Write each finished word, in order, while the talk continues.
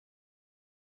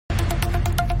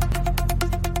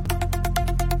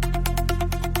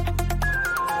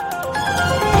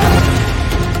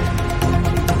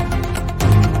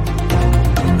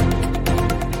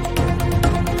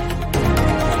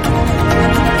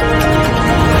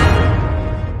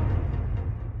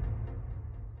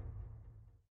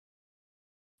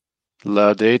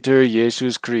Laudetur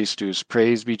Jesus Christus.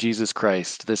 Praise be Jesus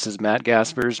Christ. This is Matt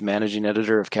Gaspers, managing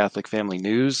editor of Catholic Family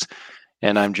News,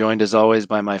 and I'm joined as always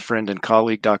by my friend and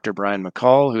colleague, Dr. Brian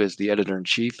McCall, who is the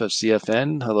editor-in-chief of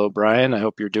CFN. Hello, Brian. I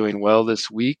hope you're doing well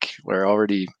this week. We're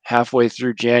already halfway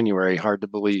through January. Hard to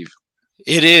believe.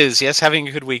 It is, yes, having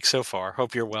a good week so far.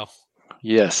 Hope you're well.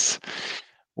 Yes.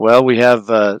 Well, we have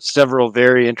several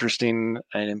very interesting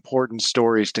and important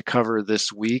stories to cover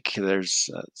this week.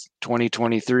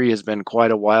 2023 has been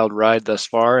quite a wild ride thus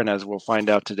far, and as we'll find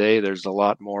out today, there's a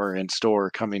lot more in store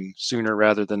coming sooner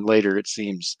rather than later, it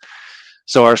seems.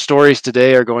 So our stories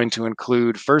today are going to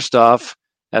include, first off,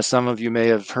 as some of you may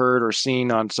have heard or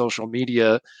seen on social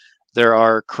media, there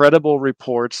are credible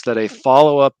reports that a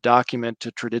follow-up document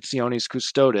to Traditionis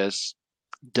Custodes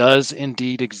does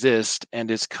indeed exist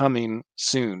and is coming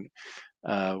soon.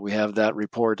 We have that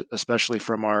report, especially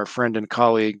from our friend and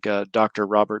colleague, Dr.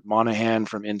 Robert Monahan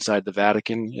from Inside the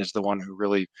Vatican, is the one who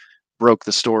really broke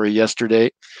the story yesterday.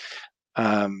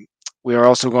 We are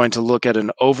also going to look at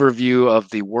an overview of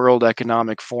the World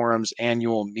Economic Forum's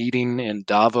annual meeting in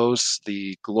Davos.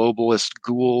 The globalist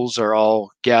ghouls are all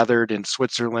gathered in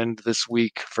Switzerland this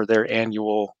week for their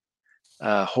annual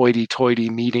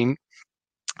hoity-toity meeting,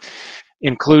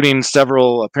 including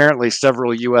apparently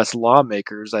several U.S.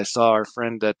 lawmakers. I saw our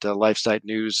friend at LifeSite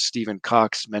News, Stephen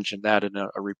Cox, mentioned that in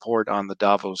a report on the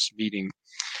Davos meeting.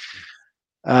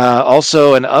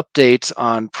 Also, an update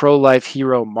on pro-life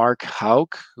hero Mark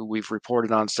Houck, who we've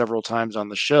reported on several times on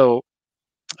the show.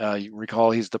 You recall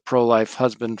he's the pro-life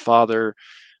husband, father,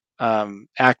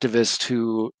 activist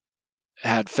who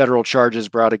had federal charges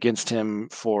brought against him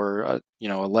for,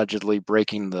 allegedly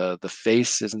breaking the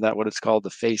FACE. Isn't that what it's called? The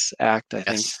FACE Act, I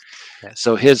think. Yes.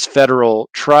 So his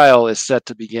federal trial is set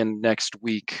to begin next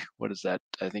week. What is that?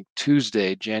 I think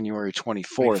Tuesday, January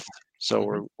 24th.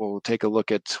 So we'll take a look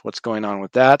at what's going on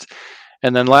with that.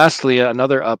 And then lastly,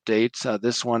 another update,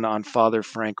 this one on Father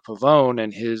Frank Pavone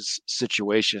and his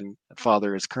situation.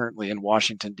 Father is currently in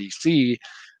Washington, D.C.,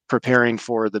 preparing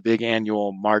for the big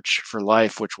annual March for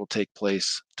Life, which will take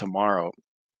place tomorrow.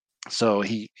 So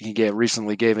he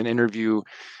recently gave an interview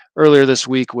earlier this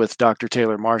week with Dr.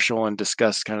 Taylor Marshall and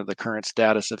discussed kind of the current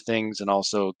status of things. And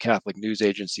also Catholic News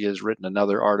Agency has written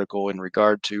another article in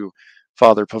regard to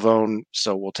Father Pavone.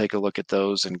 So we'll take a look at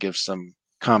those and give some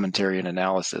commentary and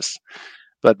analysis.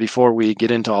 But before we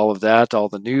get into all of that, all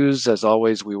the news, as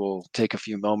always, we will take a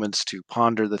few moments to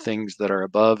ponder the things that are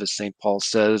above, as St. Paul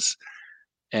says,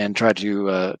 and try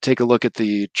to take a look at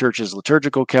the Church's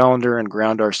liturgical calendar and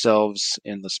ground ourselves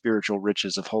in the spiritual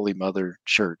riches of Holy Mother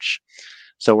Church.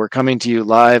 So we're coming to you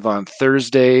live on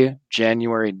Thursday,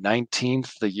 January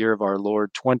 19th, the year of our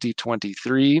Lord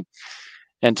 2023.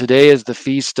 And today is the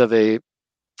feast of a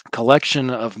collection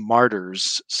of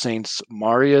martyrs, Saints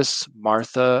Marius,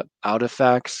 Martha,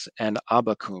 Audifax, and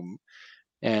Abacum.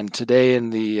 And today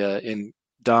in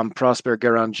Dom Prosper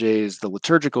Garanger's The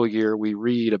Liturgical Year, we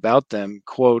read about them,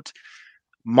 quote,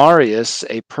 Marius,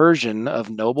 a Persian of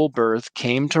noble birth,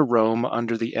 came to Rome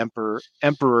under the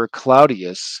Emperor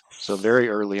Claudius, so very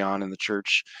early on in the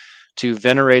church, to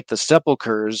venerate the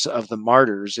sepulchres of the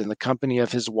martyrs in the company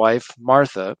of his wife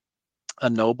Martha, a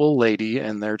noble lady,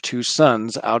 and their two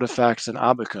sons, Audifax and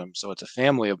Abacum. So it's a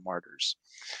family of martyrs.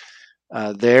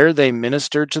 There they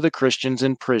ministered to the Christians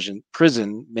in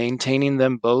prison, maintaining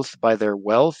them both by their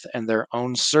wealth and their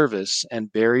own service,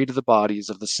 and buried the bodies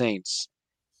of the saints.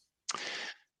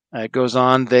 It goes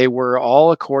on, they were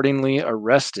all accordingly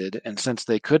arrested, and since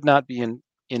they could not be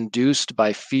induced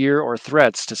by fear or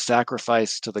threats to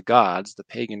sacrifice to the gods, the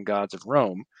pagan gods of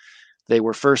Rome, they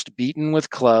were first beaten with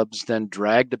clubs, then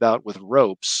dragged about with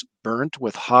ropes, burnt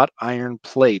with hot iron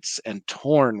plates, and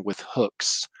torn with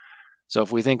hooks. So if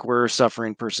we think we're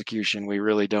suffering persecution, we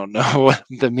really don't know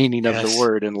the meaning of the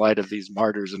word in light of these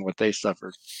martyrs and what they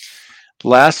suffered.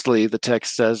 Lastly, the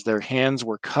text says their hands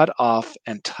were cut off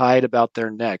and tied about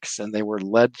their necks, and they were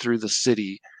led through the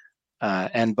city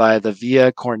and by the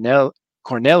Via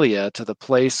Cornelia to the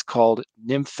place called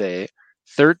Nymphae,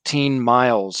 13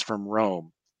 miles from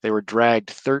Rome. They were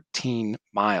dragged 13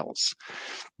 miles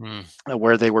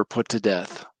where they were put to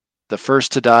death. The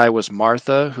first to die was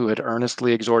Martha, who had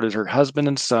earnestly exhorted her husband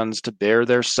and sons to bear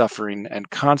their suffering and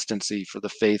constancy for the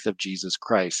faith of Jesus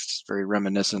Christ. Very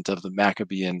reminiscent of the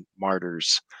Maccabean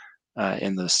martyrs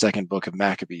in the second book of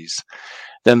Maccabees.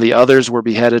 Then the others were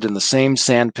beheaded in the same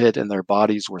sandpit, and their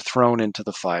bodies were thrown into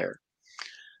the fire.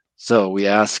 So we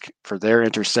ask for their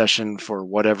intercession for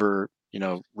whatever,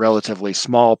 relatively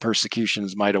small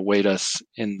persecutions might await us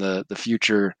in the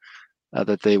future,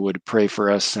 that they would pray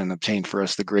for us and obtain for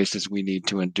us the graces we need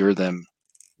to endure them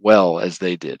well as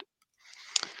they did.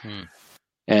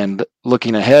 And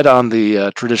looking ahead on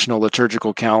the traditional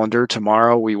liturgical calendar,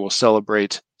 tomorrow we will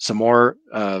celebrate some more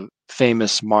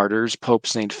famous martyrs, Pope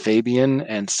St. Fabian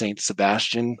and St.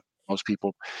 Sebastian. Most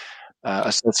people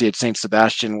associate St.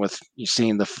 Sebastian with, you've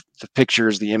seen the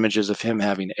pictures, the images of him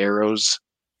having arrows,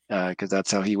 because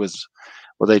that's how he was.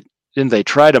 Well, they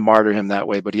try to martyr him that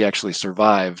way, but he actually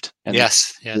survived. And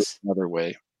Yes. another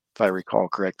way, if I recall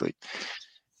correctly.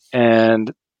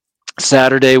 And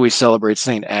Saturday, we celebrate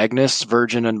St. Agnes,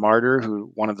 Virgin and Martyr,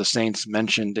 who one of the saints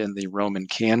mentioned in the Roman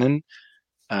canon.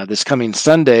 This coming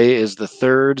Sunday is the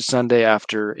third Sunday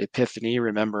after Epiphany.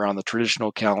 Remember, on the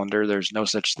traditional calendar, there's no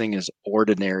such thing as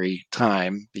ordinary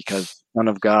time because the Son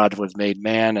of God was made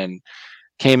man and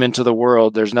came into the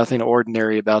world. There's nothing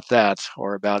ordinary about that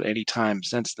or about any time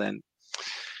since then.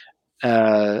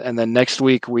 And then next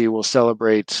week, we will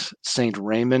celebrate St.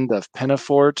 Raymond of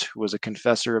Pennafort, who was a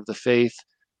confessor of the faith,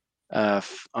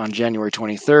 on January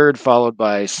 23rd, followed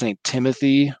by St.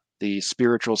 Timothy, the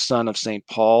spiritual son of St.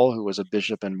 Paul, who was a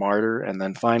bishop and martyr. And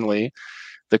then finally,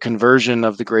 the conversion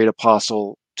of the great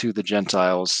apostle to the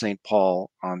Gentiles, St. Paul,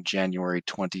 on January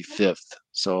 25th.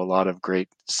 So a lot of great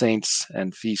saints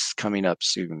and feasts coming up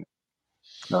soon.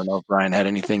 I don't know if Brian had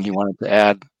anything he wanted to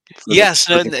add. Yes,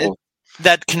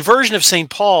 that conversion of St.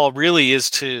 Paul really is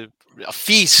a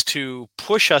feast to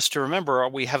push us to remember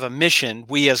we have a mission,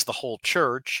 we as the whole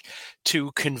church,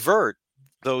 to convert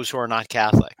those who are not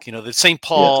Catholic. That St.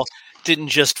 Paul didn't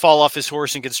just fall off his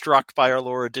horse and get struck by our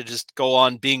Lord to just go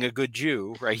on being a good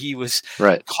Jew, right? He was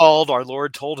called, our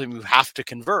Lord told him, you have to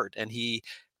convert, and he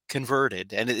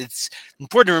converted. And it's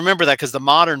important to remember that because the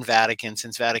modern Vatican,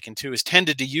 since Vatican II, has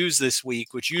tended to use this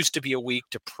week, which used to be a week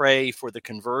to pray for the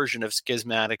conversion of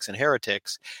schismatics and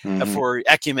heretics, for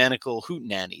ecumenical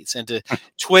hootenannies, and to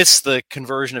twist the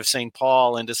conversion of St.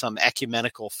 Paul into some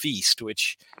ecumenical feast,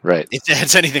 which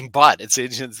it's anything but. It's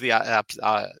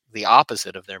the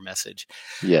opposite of their message.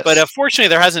 Yes. But fortunately,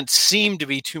 there hasn't seemed to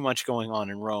be too much going on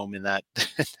in Rome in that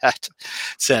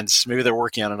sense. Maybe they're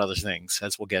working on other things,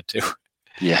 as we'll get to.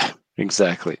 Yeah,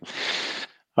 exactly.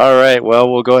 All right. Well,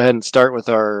 we'll go ahead and start with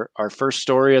our first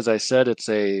story. As I said, it's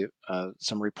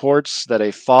some reports that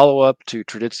a follow-up to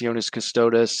Traditionis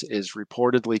Custodes is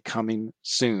reportedly coming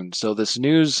soon. So this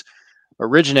news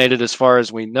originated, as far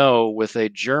as we know, with a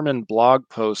German blog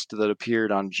post that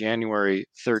appeared on January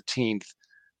 13th,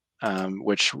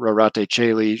 which Rorate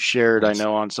Caeli shared, I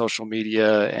know, on social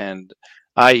media, and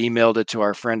I emailed it to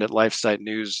our friend at LifeSite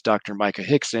News, Dr. Micah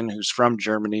Hickson, who's from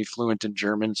Germany, fluent in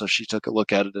German, so she took a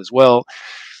look at it as well.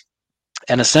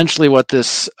 And essentially what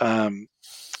this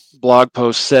blog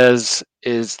post says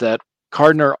is that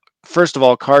first of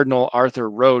all, Cardinal Arthur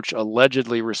Roche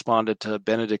allegedly responded to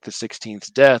Benedict XVI's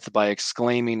death by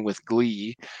exclaiming with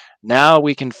glee, "Now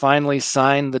we can finally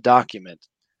sign the document."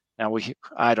 Now,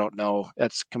 I don't know,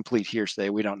 that's complete hearsay.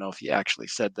 We don't know if he actually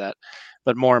said that.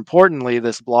 But more importantly,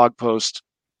 this blog post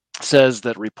says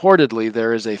that reportedly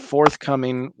there is a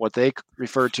forthcoming, what they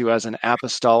refer to as an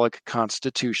apostolic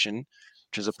constitution,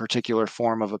 which is a particular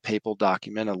form of a papal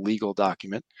document, a legal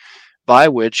document, by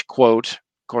which, quote,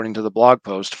 according to the blog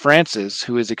post, Francis,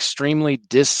 who is extremely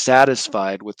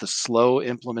dissatisfied with the slow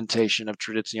implementation of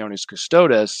Traditionis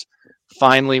Custodes,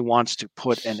 finally wants to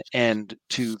put an end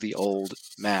to the old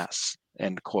Mass,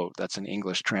 end quote. That's an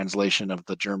English translation of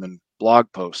the German blog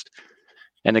post.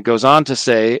 And it goes on to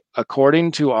say,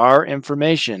 according to our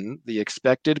information, the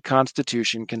expected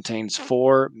constitution contains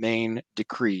 4 main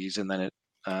decrees, and then it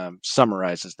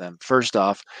summarizes them. First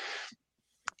off,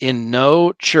 in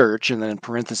no church, and then in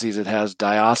parentheses it has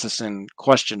diocesan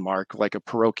question mark, like a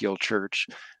parochial church,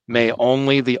 may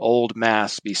only the old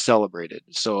Mass be celebrated.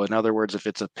 So in other words, if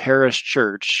it's a parish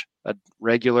church, a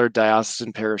regular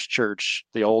diocesan parish church,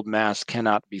 the old Mass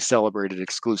cannot be celebrated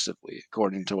exclusively,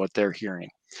 according to what they're hearing.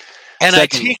 And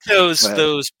secondly, I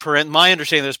take my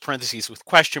understanding of those parentheses with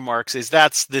question marks is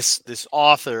that's this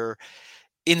author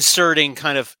inserting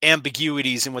kind of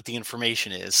ambiguities in what the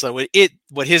information is. So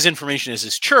what his information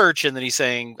is church, and then he's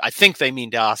saying, I think they mean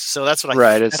DOS. So that's what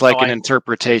it's like an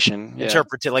interpretation.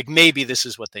 Interpret it, like maybe this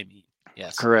is what they mean.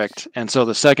 Yes. Correct. And so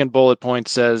the second bullet point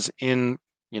says in,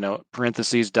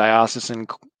 parentheses, diocesan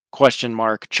question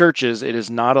mark churches, it is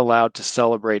not allowed to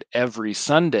celebrate every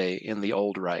Sunday in the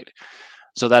old rite.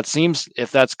 So that seems,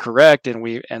 if that's correct, and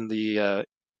the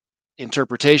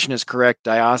interpretation is correct,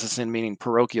 diocesan meaning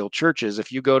parochial churches,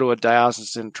 if you go to a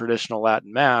diocesan traditional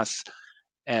Latin Mass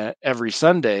every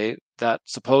Sunday, that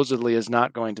supposedly is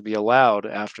not going to be allowed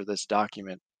after this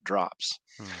document drops.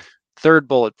 Third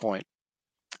bullet point,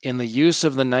 in the use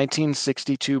of the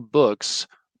 1962 books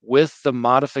with the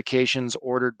modifications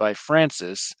ordered by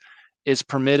Francis, is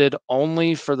permitted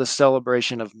only for the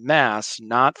celebration of Mass,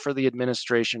 not for the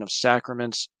administration of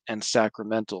sacraments and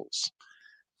sacramentals.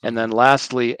 And then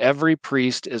lastly, every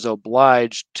priest is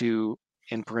obliged to,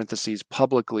 in parentheses,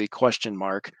 publicly,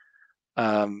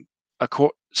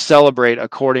 celebrate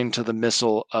according to the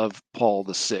Missal of Paul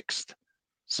VI.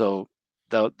 So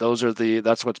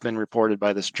that's what's been reported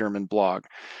by this German blog.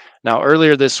 Now,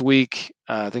 earlier this week,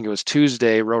 I think it was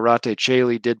Tuesday, Rorate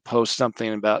Caeli did post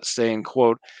something about saying,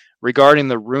 quote, regarding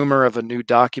the rumor of a new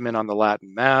document on the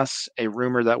Latin Mass, a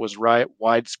rumor that was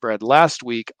widespread last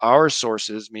week, our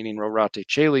sources, meaning Rorate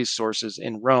Caeli's sources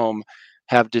in Rome,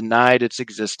 have denied its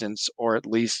existence, or at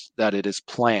least that it is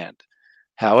planned.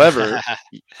 However,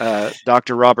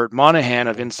 Dr. Robert Monahan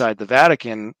of Inside the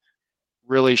Vatican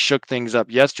really shook things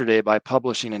up yesterday by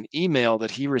publishing an email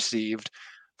that he received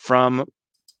from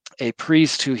a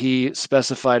priest who he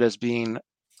specified as being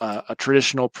a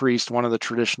traditional priest, one of the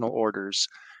traditional orders.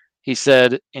 He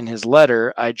said in his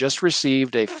letter, I just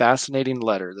received a fascinating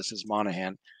letter, this is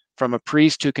Monahan, from a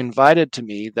priest who confided to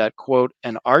me that, quote,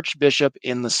 an archbishop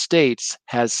in the States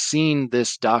has seen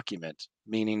this document,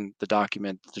 meaning the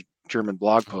document the German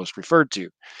blog post referred to.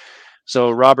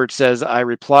 So Robert says, I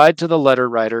replied to the letter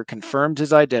writer, confirmed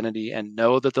his identity, and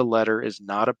know that the letter is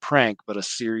not a prank, but a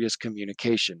serious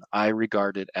communication. I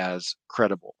regard it as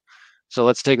credible. So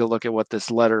let's take a look at what this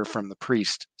letter from the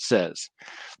priest says.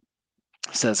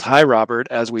 It says, hi, Robert.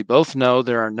 As we both know,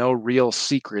 there are no real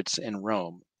secrets in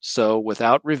Rome. So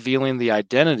without revealing the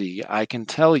identity, I can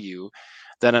tell you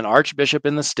that an archbishop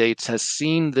in the States has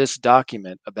seen this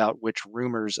document about which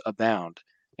rumors abound,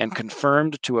 and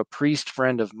confirmed to a priest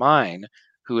friend of mine,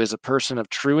 who is a person of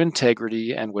true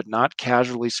integrity and would not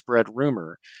casually spread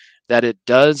rumor, that it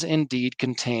does indeed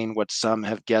contain what some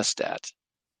have guessed at,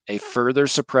 a further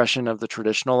suppression of the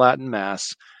traditional Latin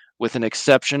Mass, with an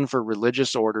exception for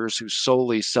religious orders who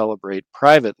solely celebrate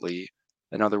privately,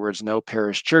 in other words, no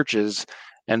parish churches,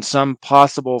 and some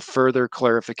possible further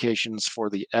clarifications for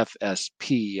the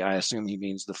FSP. I assume he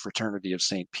means the Fraternity of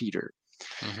St. Peter.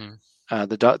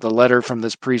 The letter from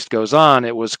this priest goes on,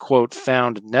 it was, quote,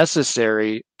 found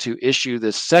necessary to issue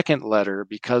this second letter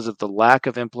because of the lack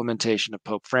of implementation of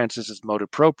Pope Francis's motu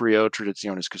proprio,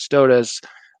 Traditionis Custodes,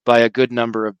 by a good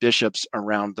number of bishops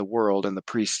around the world. And the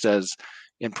priest says,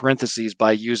 in parentheses,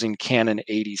 by using Canon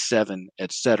 87,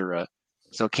 etc.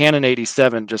 So Canon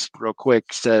 87, just real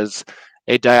quick, says,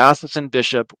 a diocesan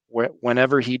bishop,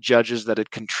 whenever he judges that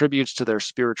it contributes to their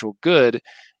spiritual good,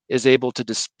 is able to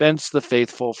dispense the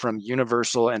faithful from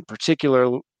universal and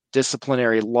particular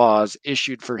disciplinary laws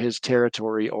issued for his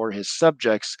territory or his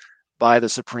subjects by the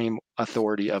supreme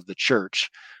authority of the church.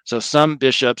 So some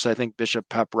bishops, I think Bishop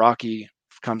Paprocki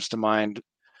comes to mind,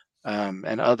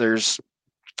 and others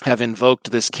have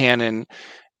invoked this canon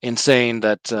in saying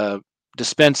that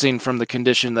dispensing from the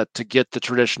condition that to get the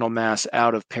traditional Mass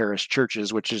out of parish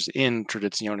churches, which is in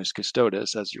Traditionis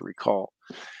Custodes, as you recall.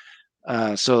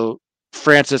 So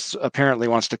Francis apparently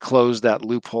wants to close that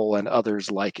loophole and others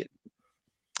like it.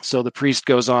 So the priest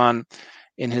goes on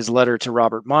in his letter to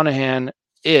Robert Monahan,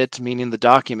 it, meaning the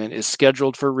document, is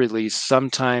scheduled for release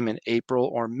sometime in April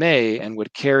or May and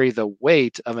would carry the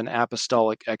weight of an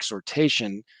apostolic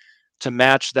exhortation to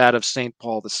match that of St.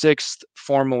 Paul VI,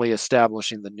 formally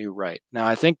establishing the new rite. Now,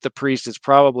 I think the priest is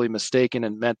probably mistaken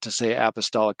and meant to say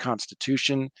apostolic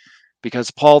constitution, because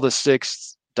Paul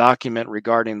VI's document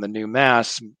regarding the new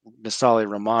Mass, Missale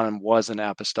Romanum, was an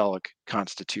apostolic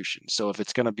constitution. So if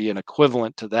it's going to be an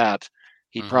equivalent to that,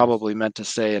 he probably meant to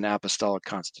say an apostolic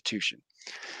constitution.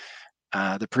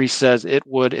 The priest says it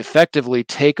would effectively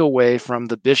take away from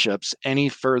the bishops any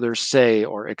further say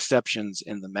or exceptions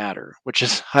in the matter, which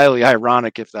is highly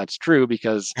ironic if that's true,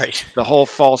 because the whole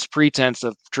false pretense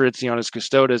of Traditionis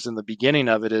Custodes in the beginning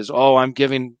of it is,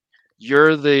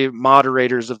 you're the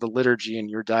moderators of the liturgy in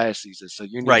your dioceses, so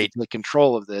you need to take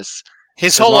control of this.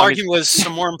 His whole argument was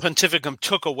Summorum Pontificum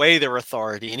took away their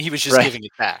authority, and he was just giving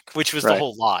it back, which was the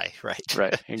whole lie,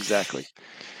 Right, exactly.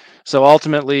 So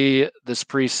ultimately, this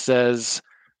priest says,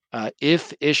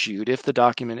 if the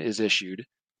document is issued,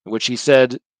 which he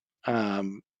said,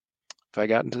 if I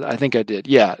got into, I think I did.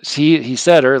 Yeah, he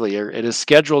said earlier, it is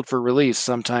scheduled for release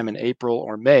sometime in April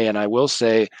or May. And I will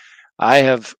say, I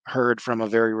have heard from a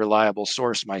very reliable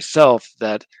source myself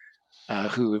that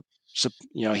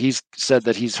he's said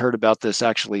that he's heard about this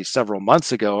actually several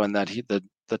months ago, and that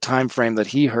the time frame that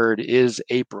he heard is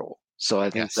April. So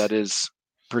I think that is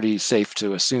pretty safe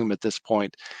to assume at this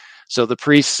point. So the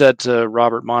priest said to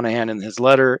Robert Monahan in his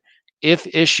letter, if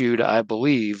issued, I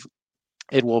believe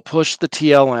it will push the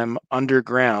TLM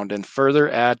underground and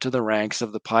further add to the ranks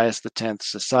of the Pius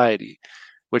X Society.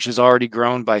 which has already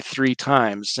grown by 3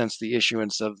 times since the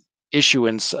issuance of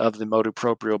the motu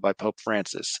proprio by Pope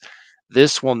Francis.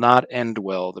 This will not end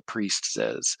well, the priest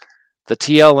says. The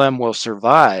TLM will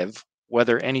survive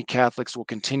whether any Catholics will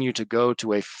continue to go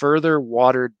to a further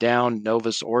watered down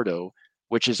Novus Ordo,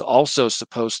 which is also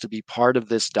supposed to be part of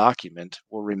this document,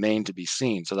 will remain to be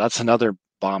seen. So that's another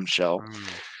bombshell.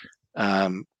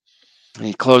 And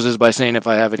he closes by saying, if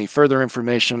I have any further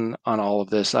information on all of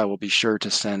this, I will be sure to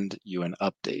send you an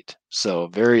update. So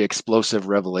very explosive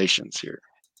revelations here.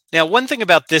 Now, one thing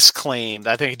about this claim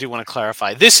that I think I do want to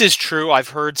clarify, this is true. I've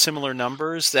heard similar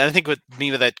numbers. And I think what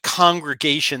mean that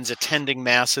congregations attending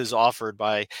masses offered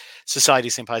by Society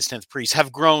of St. Pius X priests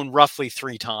have grown roughly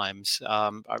 3 times,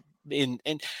 in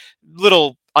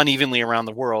little unevenly around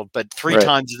the world, but 3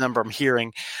 times the number I'm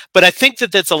hearing. But I think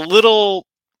that that's a little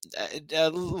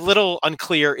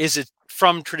unclear. Is it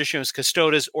from Traditionis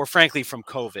Custodes or frankly from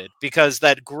COVID? Because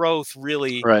that growth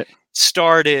really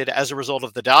started as a result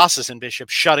of the diocesan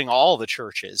bishops shutting all the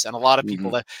churches, and a lot of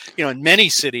people that, in many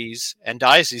cities and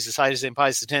dioceses, Society of St.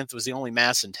 Pius X was the only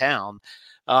mass in town.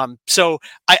 So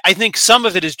I think some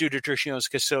of it is due to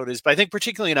Traditionis Custodes, but I think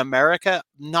particularly in America,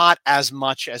 not as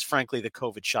much as frankly the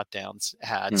COVID shutdowns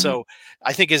had. So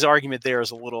I think his argument there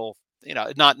is a little,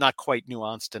 not quite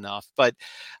nuanced enough. But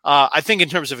I think in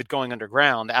terms of it going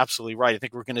underground, absolutely right. I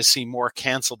think we're going to see more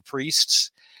canceled priests.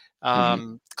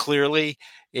 Clearly,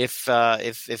 if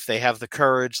they have the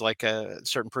courage, like a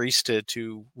certain priest,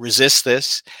 to resist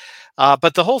this.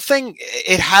 But the whole thing,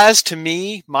 it has, to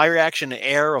me, my reaction, an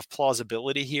air of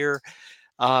plausibility here,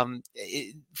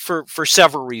 for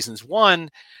several reasons. One,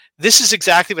 this is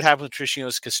exactly what happened with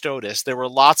Traditionis Custodes. There were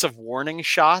lots of warning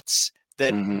shots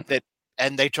that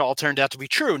and they all turned out to be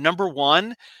true. Number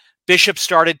one, bishops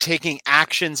started taking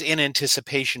actions in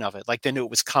anticipation of it, like they knew it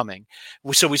was coming.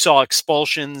 So we saw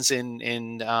expulsions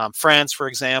in France, for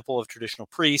example, of traditional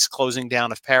priests, closing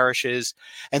down of parishes,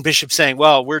 and bishops saying,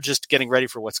 well, we're just getting ready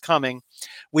for what's coming.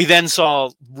 We then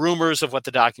saw rumors of what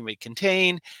the document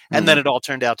contained, and then it all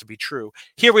turned out to be true.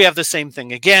 Here we have the same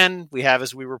thing again. We have,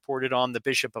 as we reported on, the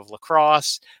Bishop of La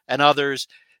Crosse and others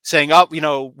saying,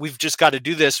 oh, we've just got to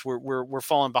do this. We're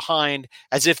falling behind,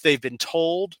 as if they've been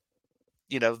told.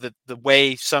 The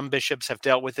way some bishops have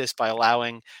dealt with this by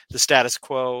allowing the status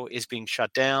quo is being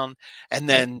shut down. And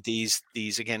then these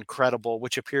again,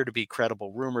 which appear to be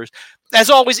credible rumors. As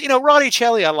always,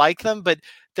 Radicelli, I like them, but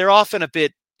they're often a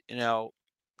bit,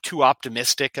 too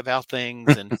optimistic about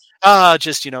things and,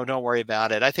 don't worry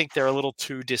about it. I think they're a little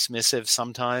too dismissive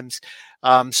sometimes.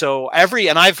 And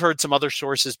I've heard some other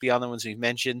sources beyond the ones we've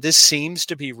mentioned. This seems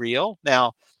to be real.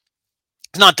 Now,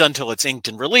 it's not done till it's inked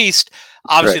and released.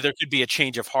 Obviously, there could be a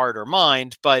change of heart or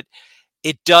mind, but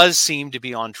it does seem to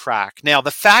be on track. Now, the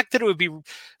fact that it would be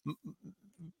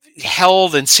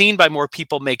held and seen by more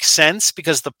people makes sense,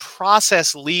 because the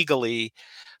process legally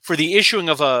for the issuing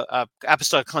of a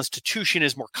apostolic constitution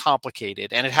is more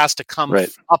complicated, and it has to come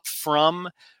up from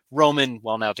Roman,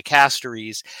 now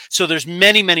dicasteries. So there's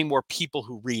many, many more people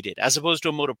who read it, as opposed to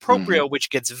a motu proprio, which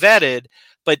gets vetted,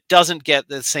 but doesn't get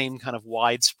the same kind of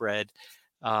widespread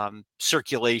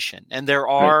circulation. And there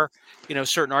are,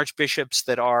 certain archbishops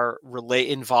that are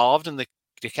involved in the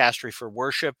dicastery for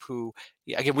worship who,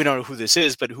 again, we don't know who this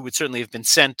is, but who would certainly have been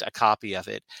sent a copy of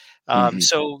it.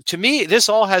 So to me, this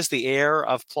all has the air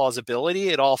of plausibility.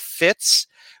 It all fits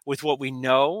with what we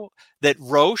know, that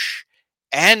Roche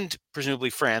and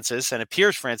presumably Francis, and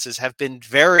appears Francis, have been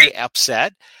very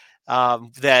upset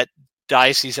that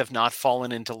dioceses have not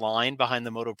fallen into line behind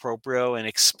the motu proprio and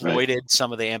exploited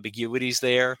some of the ambiguities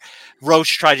there.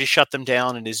 Roche tried to shut them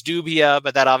down in his dubia,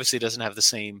 but that obviously doesn't have the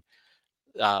same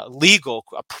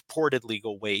purported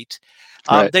legal weight.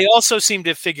 They also seem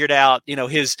to have figured out,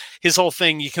 his whole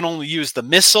thing, you can only use the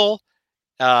missal,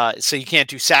 so you can't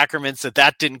do sacraments.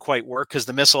 That didn't quite work, because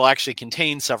the missal actually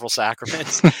contains several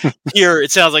sacraments. Here,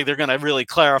 it sounds like they're going to really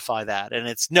clarify that, and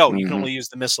it's you can only use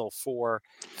the missal for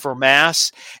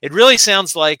Mass. It really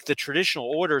sounds like the traditional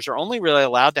orders are only really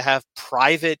allowed to have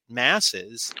private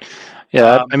masses.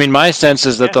 Yeah, my sense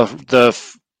is that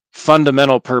the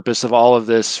fundamental purpose of all of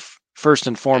this, first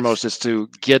and foremost, is to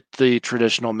get the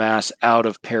traditional Mass out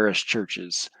of parish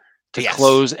churches, to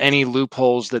close any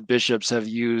loopholes that bishops have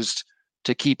used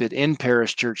to keep it in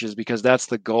parish churches, because that's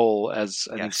the goal. As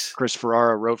I think Chris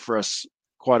Ferrara wrote for us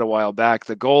quite a while back,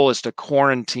 the goal is to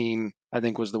quarantine, I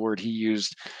think was the word he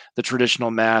used, the traditional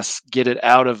Mass, get it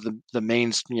out of the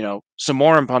main,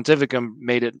 Summorum Pontificum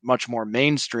made it much more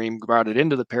mainstream, brought it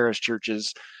into the parish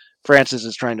churches. Francis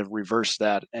is trying to reverse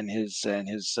that, and his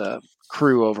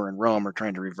crew over in Rome are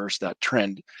trying to reverse that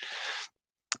trend.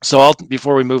 So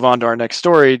before we move on to our next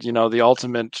story, the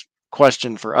ultimate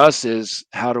question for us is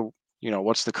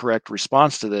what's the correct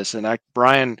response to this? And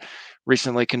Brian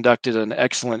recently conducted an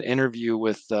excellent interview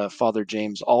with Father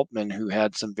James Altman, who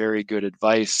had some very good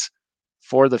advice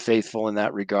for the faithful in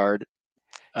that regard.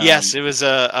 Yes, it was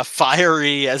a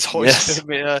fiery, as always,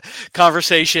 yes.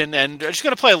 Conversation, and I'm just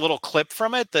going to play a little clip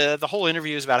from it. The whole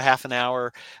interview is about half an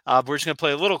hour. We're just going to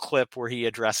play a little clip where he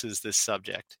addresses this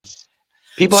subject.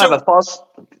 People have a false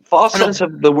sense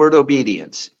of the word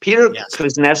obedience. Peter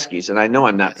Kuznetsky's, and I know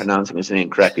I'm not pronouncing his name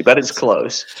correctly, but it's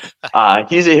close.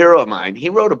 He's a hero of mine. He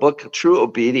wrote a book, True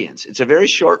Obedience. It's a very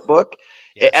short book.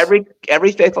 Yes.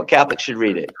 Every faithful Catholic should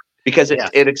read it, because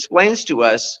it explains to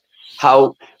us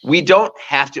how we don't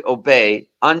have to obey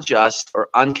unjust or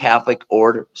un-Catholic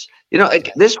orders.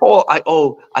 This whole,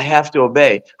 I have to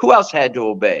obey. Who else had to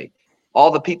obey?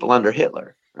 All the people under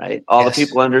Hitler. Right? All the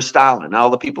people under Stalin, all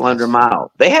the people under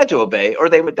Mao, they had to obey or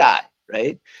they would die.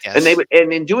 Right? Yes. And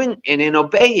in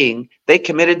obeying, they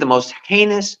committed the most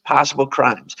heinous possible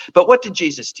crimes. But what did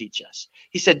Jesus teach us?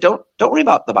 He said, don't worry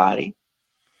about the body,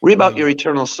 worry about your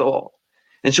eternal soul.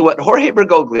 And so what Jorge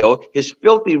Bergoglio, his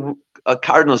filthy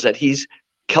cardinals that he's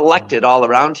collected all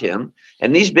around him,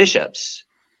 and these bishops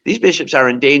are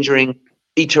endangering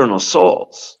eternal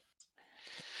souls.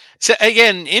 So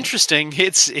again, interesting.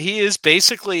 He is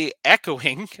basically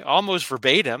echoing almost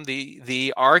verbatim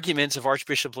the arguments of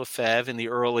Archbishop Lefebvre in the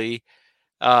early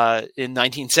in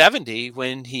 1970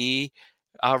 when he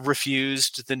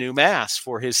refused the new Mass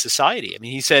for his society. I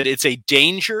mean, he said it's a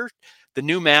danger. The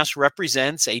new Mass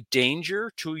represents a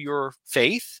danger to your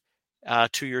faith,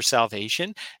 to your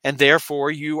salvation, and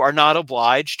therefore you are not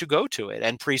obliged to go to it,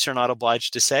 and priests are not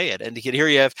obliged to say it. And here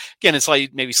you have, again, it's like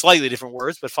maybe slightly different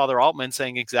words, but Father Altman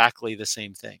saying exactly the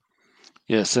same thing.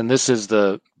 Yes, and this is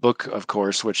the book, of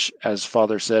course, which, as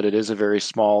Father said, it is a very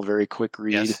small, very quick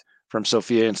read from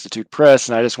Sophia Institute Press,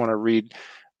 and I just want to read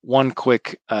one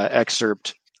quick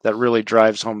excerpt that really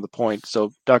drives home the point. So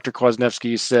Dr.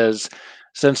 Kwasniewski says,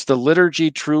 since the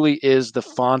liturgy truly is the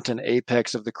font and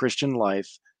apex of the Christian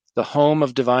life, the home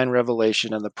of divine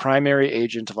revelation and the primary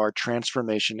agent of our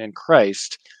transformation in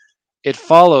Christ, it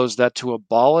follows that to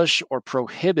abolish or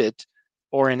prohibit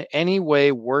or in any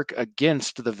way work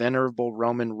against the venerable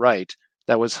Roman rite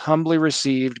that was humbly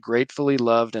received, gratefully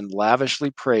loved, and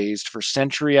lavishly praised for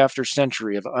century after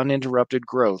century of uninterrupted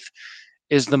growth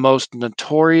is the most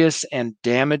notorious and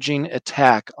damaging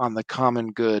attack on the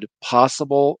common good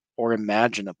possible or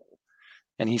imaginable.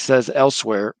 And he says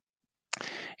elsewhere,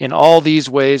 in all these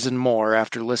ways and more,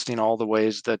 after listing all the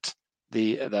ways that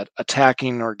that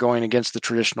attacking or going against the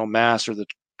traditional Mass or the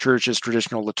Church's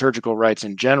traditional liturgical rites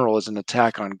in general is an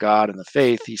attack on God and the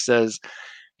faith, he says,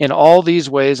 in all these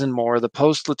ways and more, the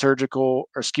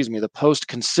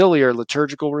post-conciliar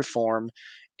liturgical reform,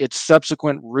 its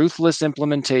subsequent ruthless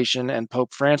implementation, and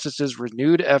Pope Francis's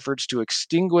renewed efforts to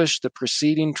extinguish the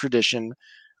preceding tradition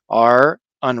are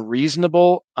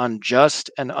unreasonable, unjust,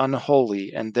 and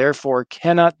unholy, and therefore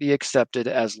cannot be accepted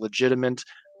as legitimate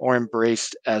or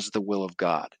embraced as the will of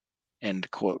God. End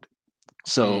quote.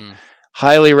 So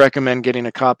highly recommend getting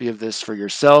a copy of this for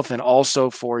yourself and also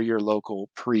for your local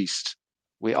priest.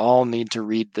 We all need to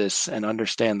read this and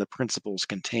understand the principles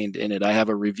contained in it. I have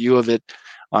a review of it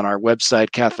on our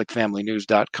website,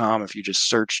 CatholicFamilyNews.com. If you just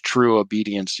search True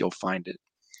Obedience, you'll find it.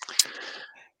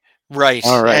 Right.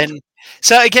 All right. And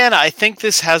so again, I think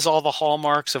this has all the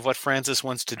hallmarks of what Francis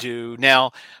wants to do.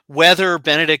 Now, whether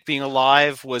Benedict being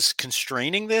alive was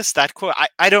constraining this, that quote,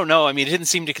 I don't know. I mean, it didn't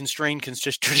seem to constrain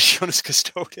Traditionis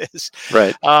Custodes.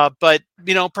 Right. But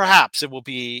perhaps it will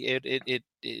be it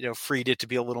freed it to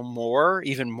be a little more,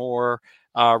 even more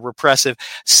repressive.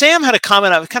 Sam had a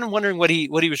comment. I was kind of wondering what he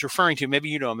was referring to. Maybe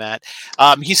you know, Matt.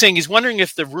 He's saying he's wondering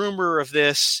if the rumor of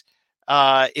this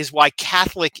is why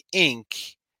Catholic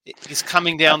Inc. is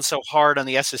coming down so hard on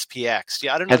the SSPX.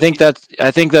 Yeah, I don't know.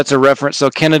 I think that's a reference.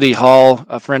 So Kennedy Hall,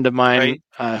 a friend of mine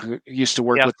who used to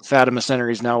work with the Fatima Center,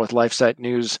 he's now with LifeSite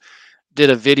News,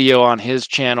 did a video on his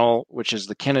channel, which is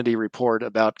the Kennedy Report,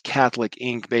 about Catholic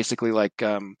Inc., basically like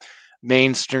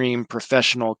mainstream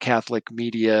professional Catholic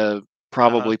media,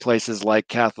 probably places like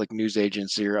Catholic News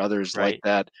Agency or others like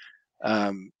that,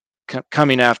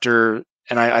 coming after.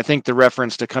 And I think the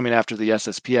reference to coming after the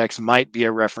SSPX might be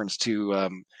a reference to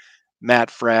Matt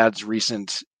Fradd's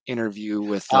recent interview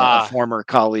with a former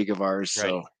colleague of ours. Right.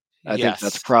 So I think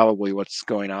that's probably what's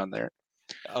going on there.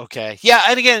 Okay. Yeah.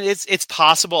 And again, it's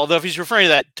possible, although if he's referring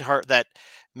to that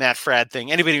Matt Fradd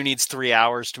thing, anybody who needs 3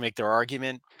 hours to make their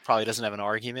argument probably doesn't have an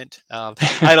argument. I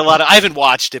haven't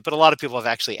watched it, but a lot of people have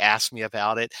actually asked me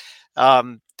about it.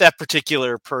 That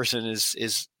particular person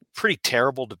is pretty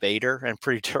terrible debater and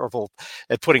pretty terrible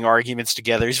at putting arguments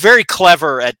together. He's very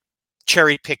clever at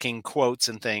cherry picking quotes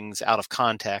and things out of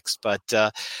context. But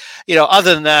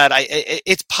other than that,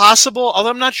 it's possible. Although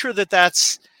I'm not sure that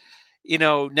that's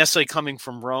necessarily coming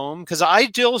from Rome, because I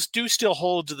do still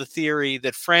hold to the theory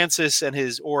that Francis and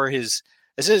his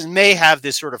may have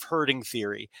this sort of herding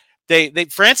theory.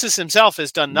 Francis himself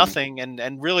has done nothing,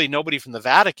 and really nobody from the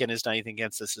Vatican has done anything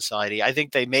against the society. I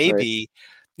think they may be,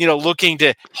 looking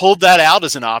to hold that out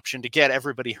as an option to get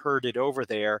everybody herded over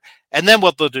there, and then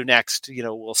what they'll do next,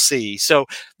 we'll see. So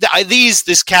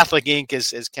this Catholic Inc.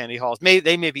 as Kennedy Hall may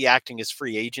be acting as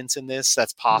free agents in this.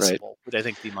 That's possible, would I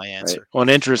think be my answer. Right. Well,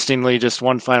 and interestingly, just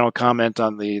one final comment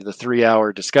on the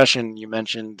 3-hour discussion you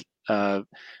mentioned.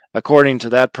 According to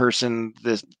that person,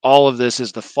 all of this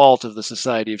is the fault of the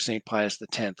Society of St. Pius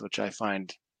X, which I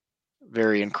find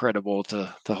very incredible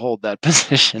to hold that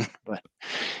position, but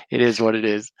it is what it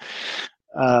is.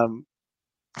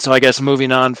 So I guess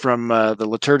moving on from the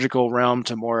liturgical realm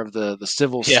to more of the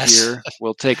civil sphere,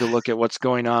 we'll take a look at what's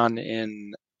going on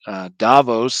in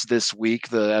Davos this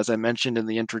week. As I mentioned in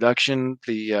the introduction,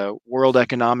 the World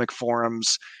Economic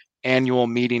Forum's annual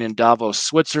meeting in Davos,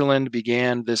 Switzerland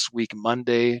began this week,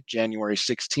 Monday, January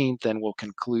 16th, and will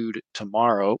conclude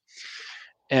tomorrow.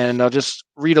 And I'll just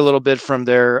read a little bit from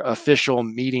their official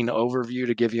meeting overview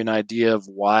to give you an idea of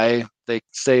why they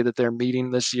say that they're meeting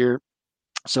this year.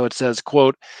 So it says,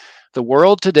 quote, "The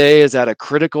world today is at a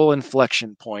critical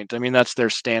inflection point." I mean, that's their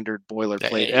standard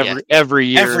boilerplate. Every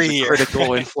year is a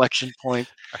critical inflection point.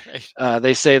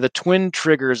 They say the twin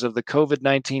triggers of the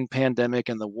COVID-19 pandemic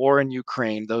and the war in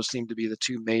Ukraine, those seem to be the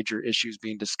two major issues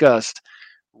being discussed,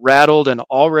 rattled an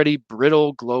already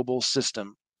brittle global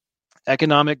system.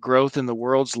 Economic growth in the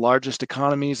world's largest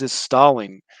economies is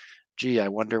stalling. Gee, I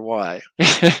wonder why.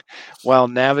 While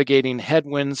navigating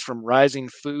headwinds from rising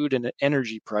food and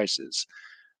energy prices.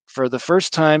 For the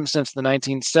first time since the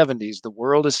 1970s, the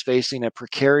world is facing a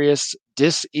precarious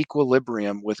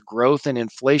disequilibrium with growth and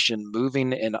inflation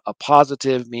moving in a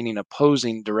positive, meaning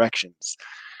opposing directions.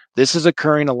 This is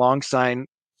occurring alongside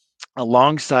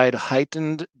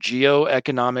heightened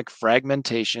geoeconomic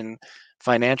fragmentation,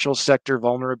 financial sector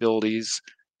vulnerabilities,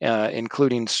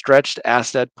 including stretched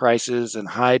asset prices and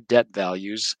high debt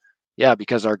values. Yeah,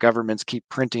 because our governments keep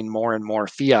printing more and more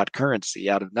fiat currency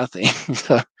out of nothing.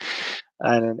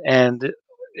 And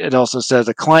it also says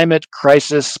a climate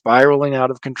crisis spiraling out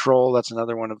of control. That's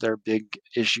another one of their big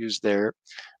issues there,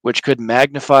 which could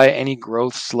magnify any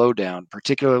growth slowdown,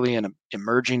 particularly in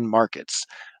emerging markets.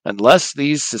 Unless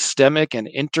these systemic and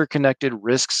interconnected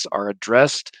risks are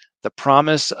addressed, the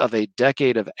promise of a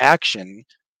decade of action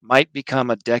might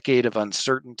become a decade of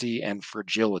uncertainty and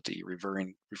fragility,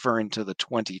 referring to the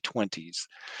 2020s.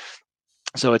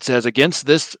 So it says, against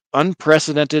this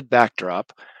unprecedented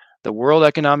backdrop, the World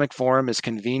Economic Forum is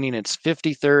convening its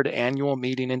 53rd annual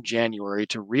meeting in January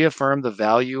to reaffirm the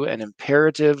value and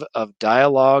imperative of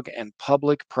dialogue and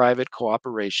public-private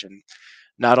cooperation,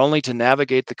 not only to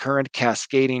navigate the current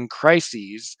cascading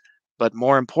crises, but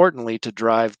more importantly, to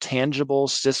drive tangible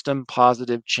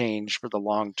system-positive change for the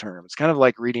long term. It's kind of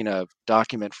like reading a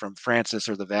document from Francis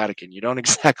or the Vatican. You don't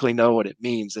exactly know what it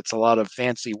means. It's a lot of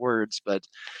fancy words, but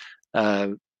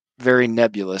very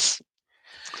nebulous.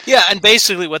 Yeah, and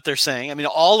basically what they're saying, I mean,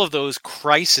 all of those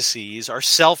crises are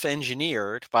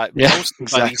self-engineered by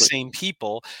these same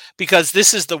people, because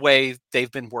this is the way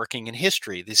they've been working in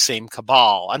history. The same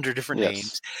cabal under different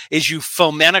names is you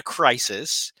foment a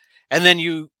crisis, and then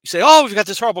you say, "Oh, we've got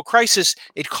this horrible crisis.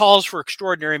 It calls for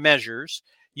extraordinary measures."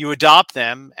 You adopt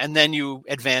them, and then you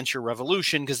advance your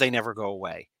revolution because they never go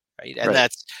away, right? And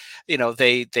that's,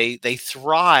 they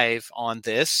thrive on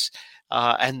this.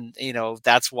 And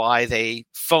that's why they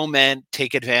foment,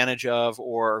 take advantage of,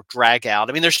 or drag out.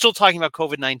 I mean, they're still talking about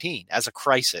COVID-19 as a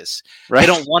crisis. Right. They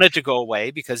don't want it to go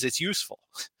away because it's useful.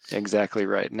 Exactly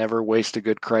right. Never waste a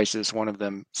good crisis, one of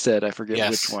them said. I forget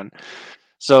which one.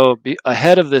 So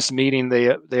ahead of this meeting,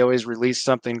 they always release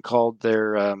something called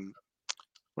their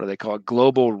what do they call it?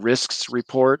 Global Risks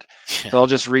Report. So I'll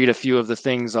just read a few of the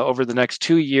things. Over the next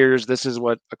 2 years, this is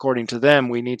what, according to them,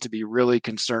 we need to be really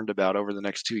concerned about over the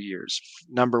next 2 years.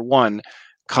 Number one,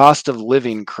 cost of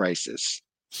living crisis.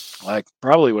 I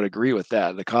probably would agree with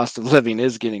that. The cost of living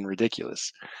is getting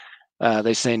ridiculous.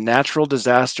 They say natural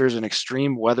disasters and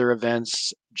extreme weather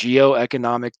events,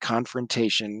 geoeconomic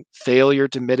confrontation, failure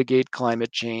to mitigate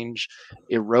climate change,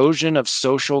 erosion of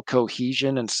social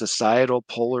cohesion and societal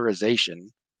polarization.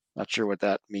 Not sure what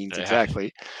that means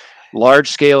exactly.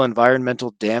 Large-scale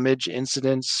environmental damage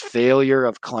incidents, failure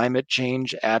of climate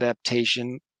change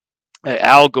adaptation.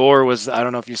 Al Gore was, I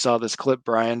don't know if you saw this clip,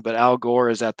 Brian, but Al Gore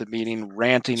is at the meeting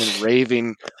ranting and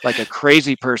raving like a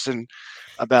crazy person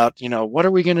about, what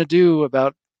are we going to do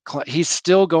about he's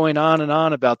still going on and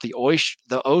on about the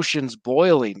oceans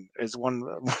boiling is one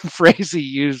phrase he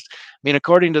used. I mean,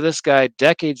 according to this guy,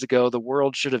 decades ago, the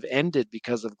world should have ended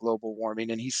because of global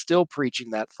warming, and he's still preaching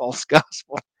that false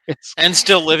gospel. And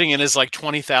still living in his like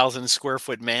 20,000 square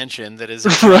foot mansion that is a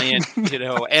giant,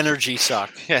 energy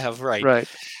suck. Yeah, right. Right.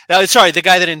 Sorry, the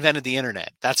guy that invented the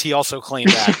internet. He also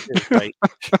claimed that, too, right?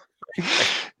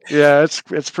 Yeah,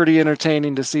 it's pretty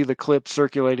entertaining to see the clip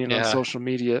circulating on social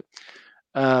media.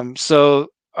 So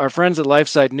our friends at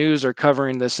LifeSide News are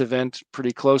covering this event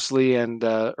pretty closely, and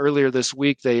earlier this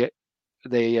week they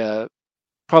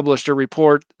published a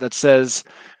report that says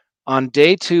on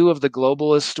day 2 of the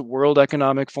globalist World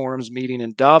Economic Forum's meeting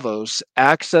in Davos,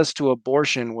 access to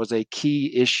abortion was a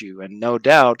key issue, and no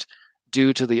doubt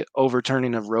due to the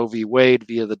overturning of Roe v. Wade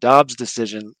via the Dobbs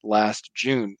decision last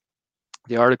June.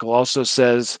 The article also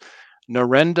says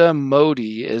Narendra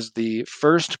Modi is the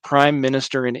first prime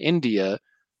minister in India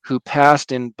who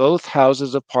passed in both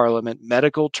houses of parliament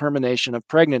medical termination of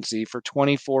pregnancy for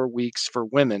 24 weeks for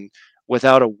women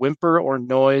without a whimper or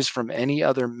noise from any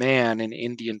other man in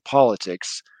Indian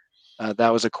politics.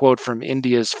 That was a quote from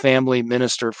India's Family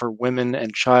Minister for Women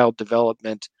and Child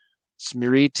Development,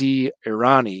 Smriti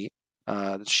Irani.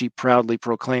 She proudly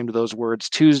proclaimed those words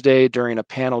Tuesday during a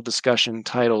panel discussion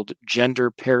titled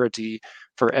Gender Parity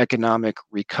for Economic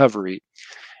Recovery.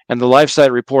 And the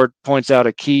LifeSite report points out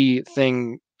a key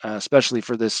thing, especially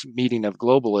for this meeting of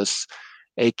globalists.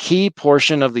 A key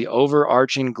portion of the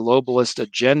overarching globalist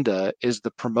agenda is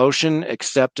the promotion,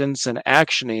 acceptance, and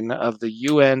actioning of the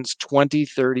UN's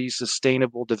 2030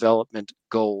 Sustainable Development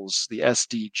Goals, the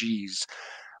SDGs,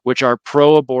 which are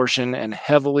pro-abortion and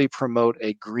heavily promote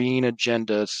a green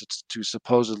agenda to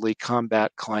supposedly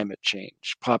combat climate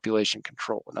change, population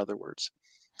control, in other words.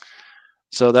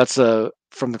 So that's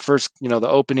from the first, the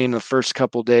opening, the first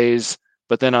couple days.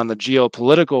 But then on the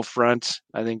geopolitical front,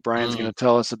 I think Brian's going to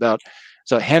tell us about.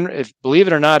 So believe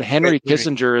it or not, Henry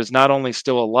Kissinger is not only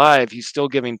still alive, he's still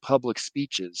giving public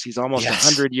speeches. He's almost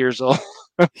 100 years old.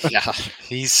 Yeah,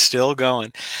 he's still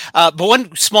going. But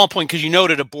one small point, because you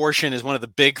noted abortion is one of the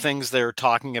big things they're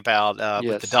talking about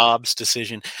with the Dobbs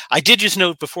decision. I did just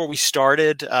note before we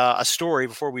started a story,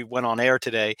 before we went on air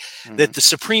today, that the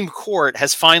Supreme Court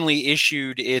has finally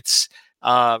issued its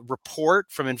report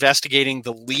from investigating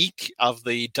the leak of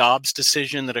the Dobbs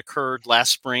decision that occurred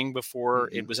last spring before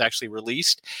it was actually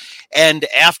released. And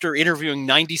after interviewing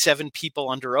 97 people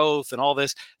under oath and all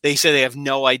this, they say they have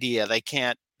no idea. They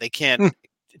can't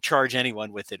charge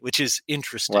anyone with it, which is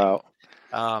interesting.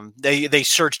 Wow. They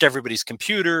searched everybody's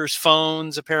computers,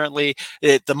 phones, apparently.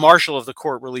 The marshal of the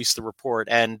court released the report,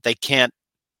 and they can't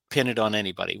pin it on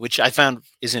anybody, which I found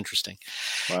is interesting.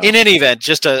 Wow. In any event,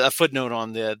 just a footnote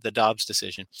on the Dobbs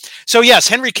decision. So yes,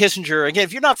 Henry Kissinger, again,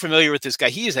 if you're not familiar with this guy,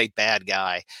 he is a bad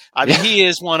guy. I mean, he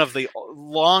is one of the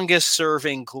longest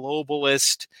serving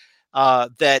globalist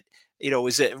that,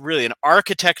 is really an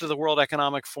architect of the World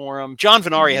Economic Forum. John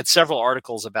Venari had seveal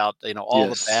articles about, all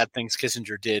the bad things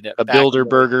Kissinger did. A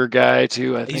Bilderberger guy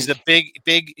too, I think. He's the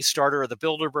big starter of the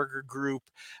Bilderberger Group,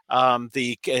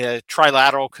 the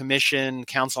Trilateral Commission,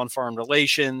 Council on Foreign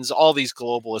Relations, all these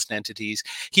globalist entities.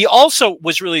 He also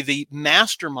was really the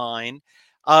mastermind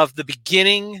of the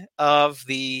beginning of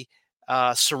the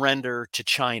surrender to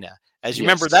China. As you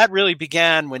remember, that really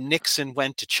began when Nixon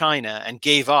went to China and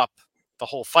gave up the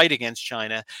whole fight against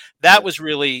China. That was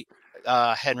really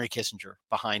Henry Kissinger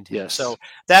behind him. So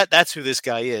that's who this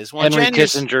guy is. Henry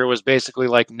Kissinger was basically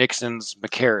like Nixon's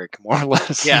McCarrick, more or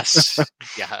less. Yes.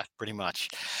 Yeah, pretty much.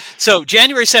 So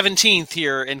January 17th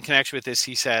here, in connection with this,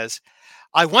 he says,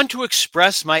 I want to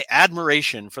express my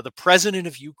admiration for the president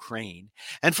of Ukraine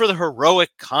and for the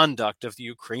heroic conduct of the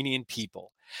Ukrainian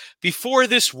people. Before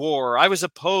this war, I was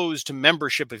opposed to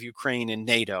membership of Ukraine in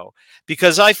NATO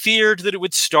because I feared that it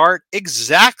would start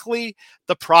exactly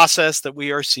the process that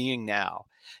we are seeing now.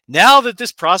 Now that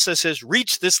this process has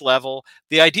reached this level,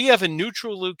 the idea of a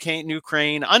neutral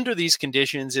Ukraine under these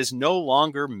conditions is no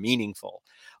longer meaningful.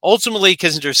 Ultimately,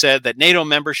 Kissinger said that NATO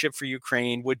membership for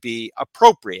Ukraine would be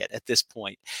appropriate at this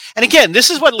point. And again, this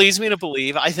is what leads me to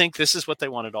believe, I think this is what they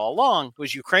wanted all along,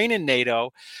 was Ukraine and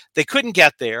NATO. They couldn't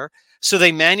get there, so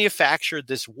they manufactured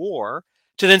this war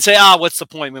to then say, what's the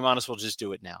point? We might as well just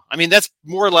do it now. I mean, that's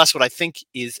more or less what I think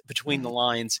is between the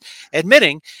lines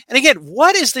admitting. And again,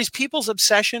 what is these people's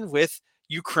obsession with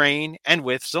Ukraine and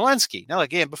with Zelensky? Now,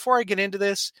 again, before I get into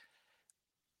this,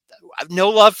 I have no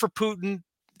love for Putin.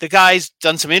 The guy's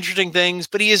done some interesting things,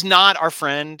 but he is not our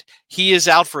friend. He is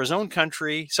out for his own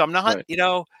country. So I'm not,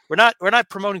 we're not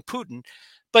promoting Putin.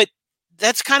 But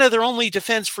that's kind of their only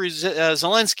defense for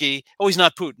Zelensky. Oh, he's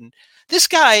not Putin. This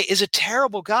guy is a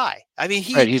terrible guy. I mean,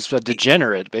 he's a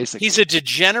degenerate, basically. He's a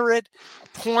degenerate,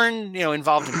 porn,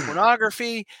 involved in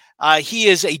pornography. He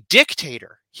is a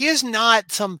dictator. He is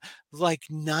not some like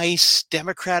nice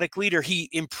democratic leader. He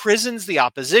imprisons the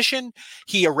opposition.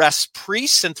 He arrests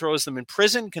priests and throws them in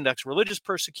prison, conducts religious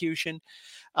persecution.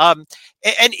 And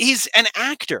he's an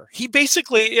actor. He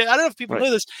basically, I don't know if people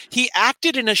know this, he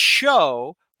acted in a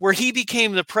show where he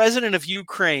became the president of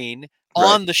Ukraine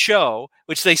on the show,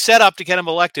 which they set up to get him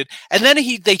elected. And then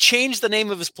they changed the name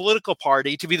of his political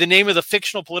party to be the name of the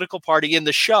fictional political party in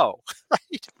the show.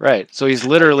 Right. So he's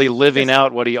literally living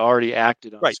out what he already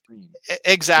acted on screen.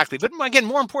 Exactly. But again,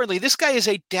 more importantly, this guy is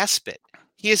a despot.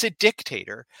 He is a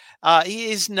dictator.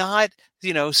 He is not,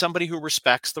 somebody who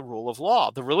respects the rule of law.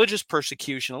 The religious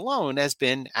persecution alone has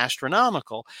been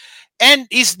astronomical. And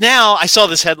he's now, I saw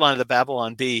this headline of the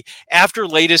Babylon Bee, after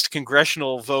latest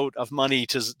congressional vote of money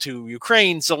to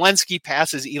Ukraine, Zelensky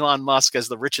passes Elon Musk as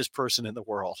the richest person in the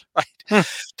world. Right?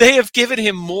 They have given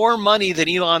him more money than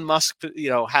Elon Musk,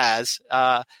 has.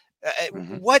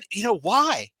 What,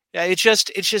 why? It's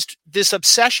just this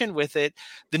obsession with it.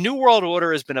 The New World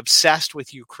Order has been obsessed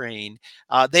with Ukraine.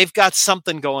 They've got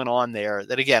something going on there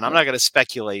that, again, I'm not going to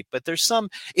speculate, but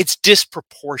it's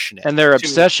disproportionate. And their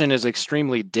obsession is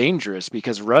extremely dangerous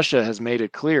because Russia has made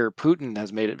it clear, Putin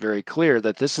has made it very clear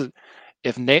that this is,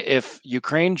 if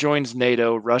Ukraine joins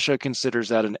NATO, Russia considers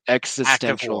that an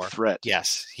existential threat.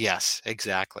 Yes,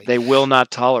 exactly. They will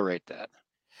not tolerate that.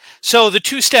 So the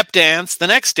two-step dance, the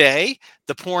next day,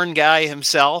 the porn guy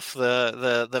himself,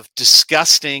 the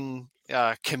disgusting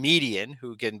comedian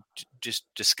who, again, just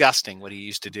disgusting what he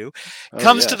used to do,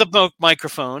 comes to the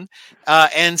microphone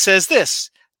and says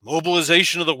this: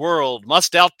 mobilization of the world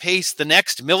must outpace the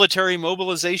next military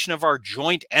mobilization of our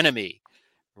joint enemy.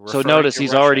 So notice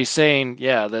he's already saying,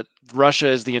 that Russia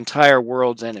is the entire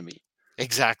world's enemy.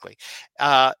 Exactly.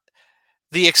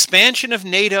 The expansion of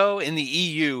NATO in the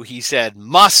EU, he said,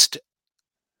 must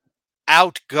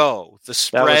outgo the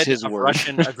spread of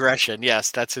Russian aggression.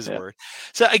 Yes, that's his word.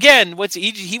 So again,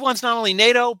 he wants not only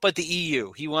NATO, but the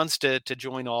EU. He wants to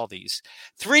join all these.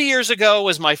 3 years ago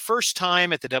was my first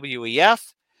time at the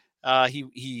WEF.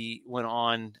 He went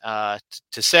on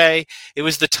to say, it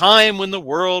was the time when the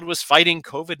world was fighting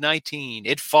COVID-19.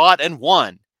 It fought and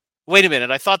won. Wait a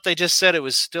minute. I thought they just said it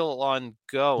was still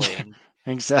ongoing.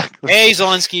 Exactly. Hey,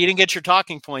 Zelensky, you didn't get your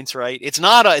talking points right. It's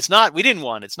not, we didn't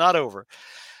win. It's not over.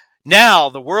 Now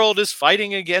the world is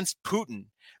fighting against Putin.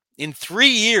 In 3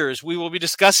 years, we will be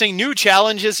discussing new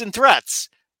challenges and threats.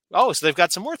 Oh, so they've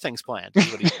got some more things planned.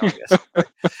 Is what he's telling us.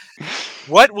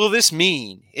 What will this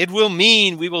mean? It will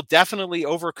mean we will definitely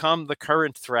overcome the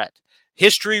current threat.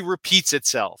 History repeats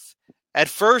itself. At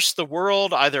first, the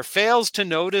world either fails to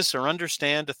notice or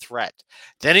understand a threat.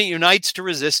 Then it unites to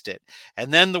resist it.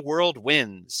 And then the world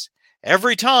wins.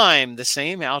 Every time, the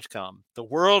same outcome. The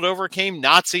world overcame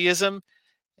Nazism.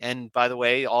 And by the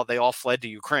way, they all fled to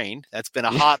Ukraine. That's been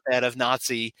a hotbed of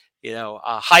Nazi,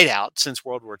 hideout since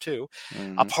World War II.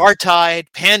 Apartheid,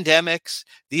 pandemics,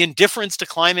 the indifference to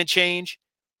climate change.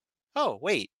 Oh,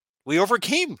 wait, we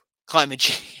overcame climate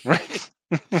change. Right.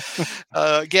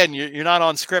 Again, you're not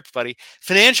on script, buddy.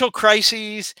 Financial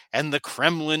crises and the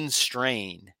Kremlin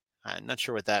strain. I'm not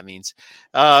sure what that means.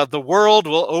 The world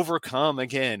will overcome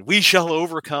again. We shall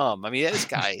overcome. I mean, this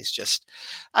guy is just,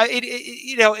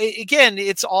 again,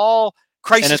 it's all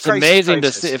crisis. And it's amazing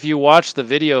to see, if you watch the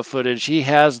video footage, he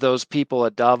has those people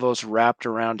at Davos wrapped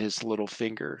around his little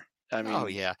finger. I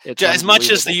mean, it's as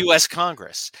much as the U.S.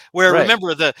 Congress, where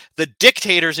remember the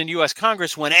dictators in U.S.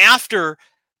 Congress went after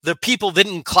the people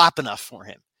didn't clap enough for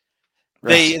him.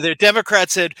 The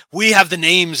Democrats said, we have the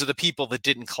names of the people that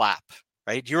didn't clap.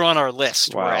 Right, you're on our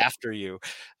list. Wow. We're after you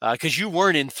because you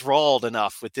weren't enthralled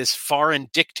enough with this foreign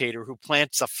dictator who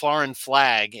plants a foreign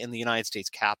flag in the United States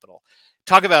Capitol.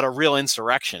 Talk about a real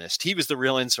insurrectionist. He was the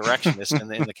real insurrectionist in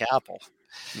the Capitol.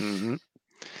 Mm-hmm.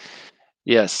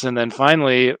 Yes, and then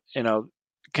finally,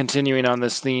 continuing on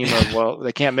this theme of,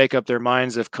 they can't make up their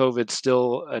minds if COVID's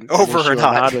still an over issue or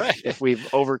not, right? if we've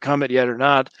overcome it yet or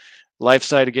not.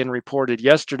 LifeSite again reported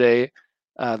yesterday.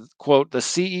 Quote, the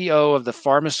CEO of the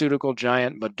pharmaceutical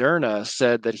giant Moderna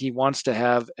said that he wants to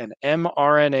have an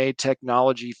mRNA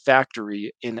technology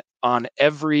factory on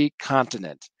every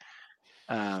continent.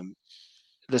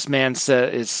 This man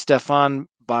is Stefan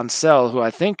Bancel, who I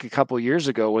think a couple years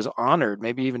ago was honored,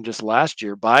 maybe even just last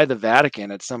year, by the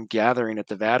Vatican at some gathering at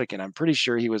the Vatican. I'm pretty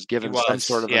sure he was given some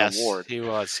sort of an award. He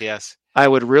was, yes. I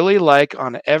would really like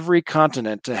on every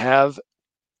continent to have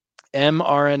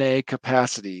mRNA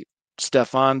capacity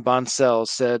Stefan Bancel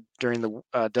said during the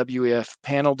WEF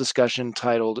panel discussion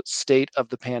titled State of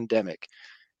the Pandemic.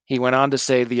 He went on to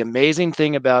say, the amazing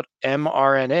thing about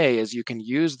mRNA is you can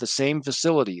use the same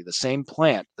facility, the same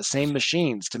plant, the same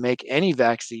machines to make any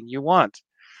vaccine you want.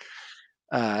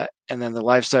 And then the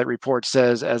LifeSite report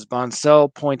says, as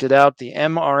Bancel pointed out, the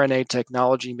mRNA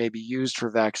technology may be used for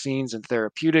vaccines and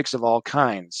therapeutics of all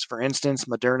kinds. For instance,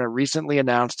 Moderna recently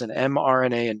announced an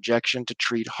mRNA injection to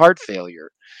treat heart failure,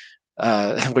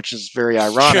 which is very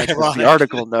ironic, as the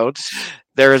article notes.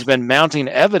 There has been mounting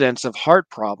evidence of heart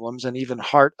problems and even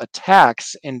heart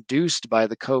attacks induced by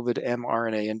the COVID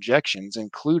mRNA injections,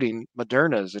 including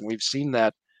Moderna's. And we've seen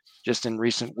that just in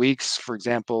recent weeks. For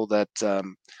example, that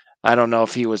I don't know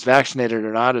if he was vaccinated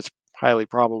or not. It's highly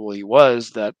probable he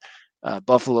was. That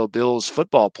Buffalo Bills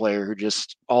football player who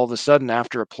just all of a sudden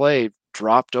after a play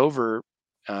dropped over.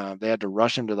 They had to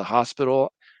rush him to the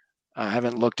hospital. I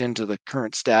haven't looked into the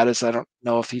current status. I don't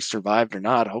know if he survived or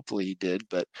not. Hopefully he did.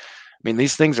 But I mean,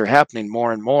 these things are happening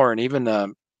more and more. And even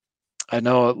I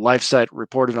know LifeSite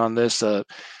reported on this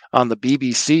on the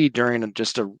BBC during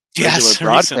just a regular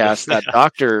broadcast. That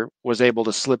doctor was able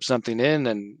to slip something in,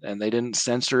 and they didn't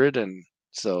censor it, and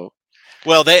so.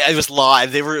 Well, it was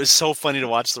live. It was so funny to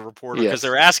watch the reporter because they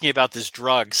were asking about this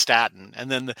drug, statin,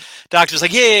 and then the doctor's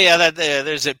like, "Yeah,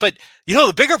 there's it." But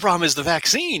the bigger problem is the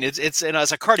vaccine. It's and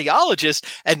as a cardiologist,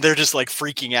 and they're just like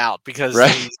freaking out because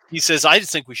he says, "I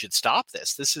just think we should stop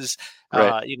this. This is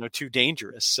too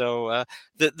dangerous." So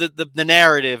the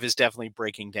narrative is definitely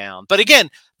breaking down. But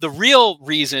again, the real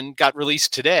reason got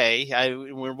released today.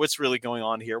 What's really going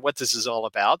on here? What this is all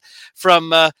about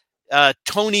from.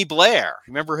 Tony Blair,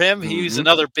 remember him? He was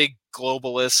another big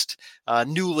globalist,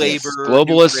 New Labor. Yes.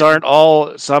 Globalists aren't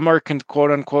all, some are quote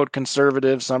unquote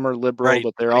conservative, some are liberal,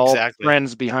 but they're all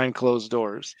friends behind closed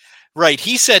doors. Right.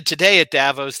 He said today at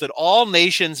Davos that all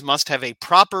nations must have a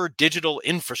proper digital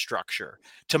infrastructure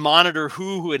to monitor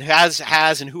who has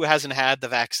and who hasn't had the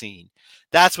vaccine.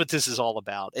 That's what this is all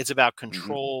about. It's about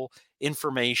control,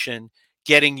 information,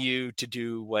 getting you to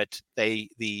do what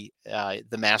the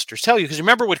masters tell you. Because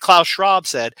remember what Klaus Schwab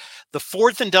said, the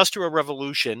fourth industrial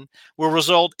revolution will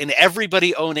result in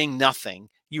everybody owning nothing.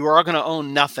 You are going to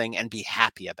own nothing and be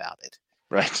happy about it.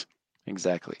 Right.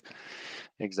 Exactly.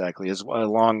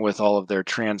 Along with all of their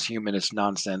transhumanist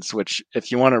nonsense, which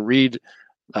if you want to read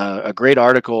a great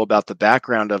article about the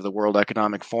background of the World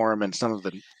Economic Forum and some of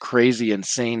the crazy,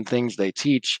 insane things they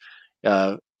teach,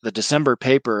 the December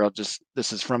paper,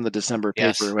 this is from the December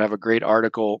paper, we have a great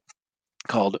article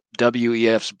called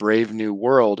WEF's Brave New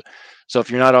World. So if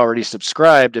you're not already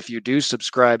subscribed, if you do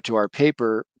subscribe to our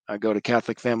paper, go to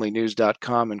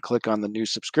CatholicFamilyNews.com and click on the new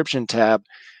subscription tab.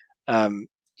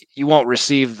 You won't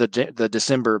receive the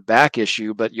December back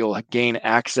issue, but you'll gain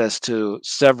access to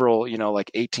several, like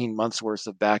 18 months worth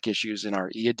of back issues in our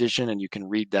e-edition, and you can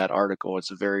read that article. It's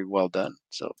very well done.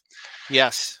 So,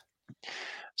 yes.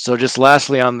 So just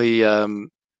lastly on the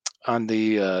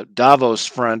Davos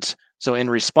front, so in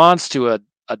response to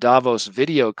a Davos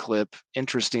video clip,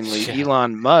 interestingly,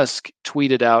 Elon Musk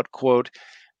tweeted out, quote,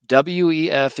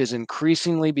 WEF is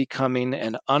increasingly becoming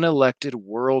an unelected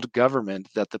world government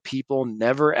that the people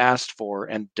never asked for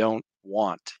and don't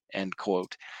want, end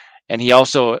quote. And he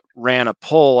also ran a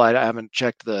poll. I haven't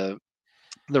checked the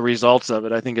results of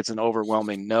it. I think it's an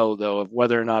overwhelming no, though, of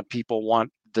whether or not people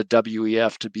want the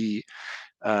WEF to be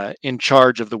in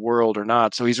charge of the world or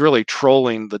not. So he's really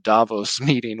trolling the Davos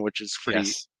meeting, which is pretty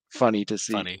funny to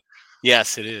see. Funny.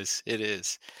 Yes, it is. It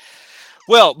is.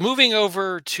 Well, moving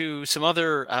over to some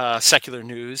other secular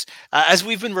news, as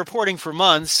we've been reporting for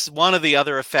months, one of the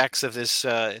other effects of this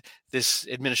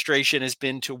administration has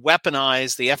been to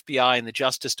weaponize the FBI and the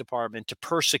Justice Department to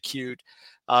persecute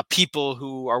people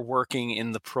who are working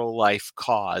in the pro-life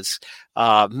cause.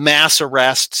 Mass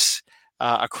arrests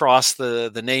across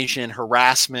the nation,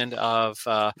 harassment of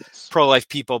pro-life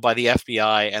people by the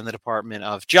FBI and the Department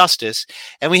of Justice.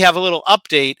 And we have a little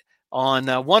update on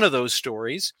one of those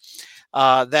stories.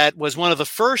 That was one of the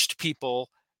first people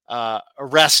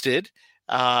arrested,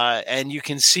 and you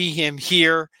can see him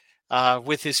here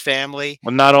with his family.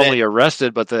 Well, not only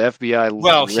arrested, but the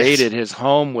FBI raided his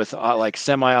home with like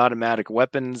semi-automatic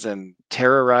weapons and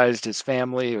terrorized his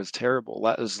family. It was terrible.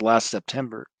 That was last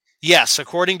September. Yes,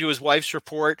 according to his wife's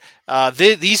report,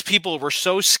 these people were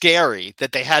so scary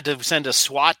that they had to send a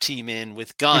SWAT team in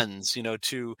with guns,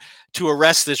 to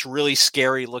arrest this really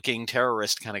scary-looking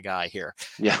terrorist kind of guy here.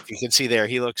 Yeah, you can see there,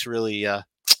 he looks really,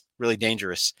 really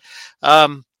dangerous.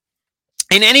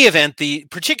 in any event, the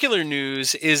particular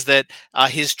news is that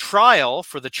his trial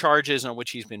for the charges on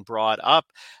which he's been brought up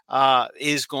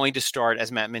is going to start,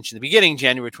 as Matt mentioned at the beginning,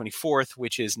 January 24th,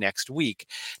 which is next week.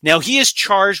 Now, he is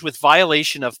charged with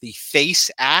violation of the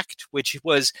FACE Act, which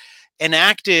was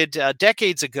enacted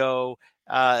decades ago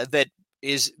that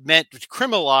is meant to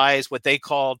criminalize what they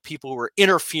called people who were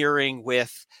interfering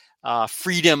with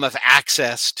freedom of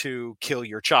access to kill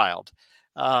your child.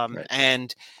 Right.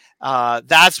 And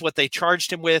that's what they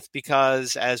charged him with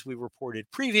because, as we reported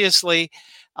previously,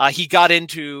 he got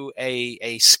into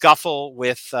a scuffle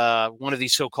with one of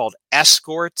these so-called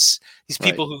escorts, these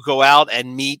people who go out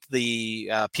and meet the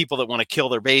people that want to kill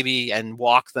their baby and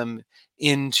walk them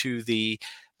into the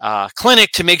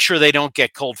clinic to make sure they don't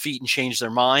get cold feet and change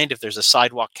their mind. If there's a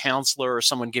sidewalk counselor or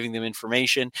someone giving them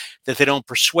information, that they don't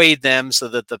persuade them so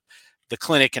that the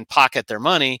clinic can pocket their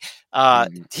money.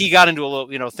 He got into a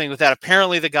little, thing with that.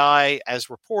 Apparently the guy, as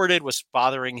reported, was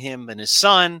bothering him and his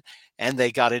son, and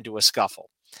they got into a scuffle.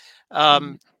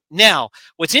 Now,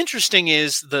 what's interesting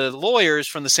is the lawyers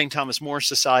from the St. Thomas More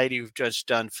Society, who've just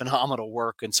done phenomenal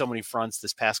work in so many fronts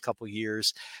this past couple of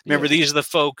years. Remember, these are the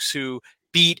folks who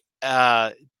beat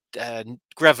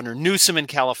Governor Newsom in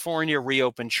California,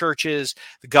 reopened churches,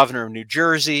 the governor of New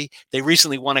Jersey. They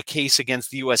recently won a case against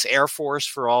the U.S. Air Force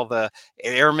for all the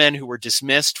airmen who were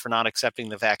dismissed for not accepting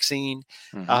the vaccine.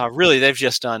 Really,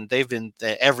 they've been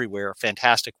everywhere.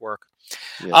 Fantastic work.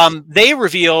 Yes. They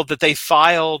revealed that they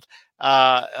filed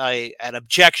an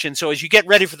objection. So as you get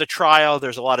ready for the trial,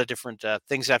 there's a lot of different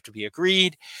things that have to be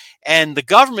agreed. And the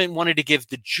government wanted to give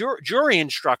the jury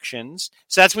instructions.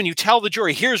 So that's when you tell the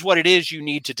jury, here's what it is you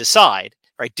need to decide,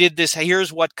 right?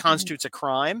 Here's what constitutes a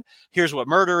crime. Here's what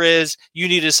murder is. You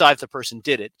need to decide if the person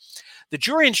did it. The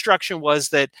jury instruction was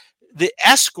that the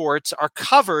escorts are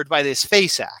covered by this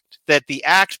FACE Act, that the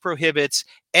act prohibits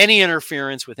any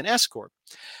interference with an escort.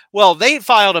 Well, they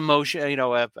filed a motion,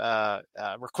 a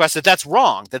request that's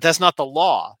wrong, that's not the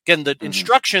law. Again, the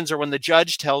instructions are when the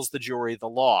judge tells the jury the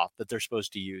law that they're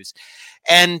supposed to use.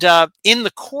 And in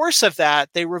the course of that,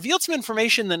 they revealed some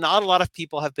information that not a lot of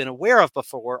people have been aware of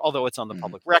before, although it's on the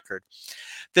public record,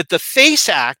 that the FACE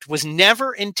Act was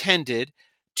never intended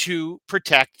to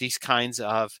protect these kinds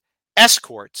of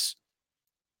escorts.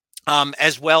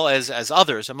 As well as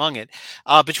others among it,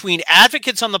 between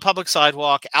advocates on the public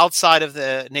sidewalk outside of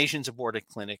the nation's aborted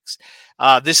clinics.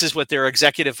 This is what their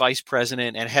executive vice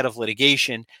president and head of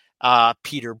litigation,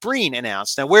 Peter Breen,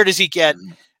 announced. Now, where does he get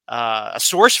a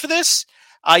source for this?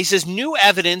 He says, new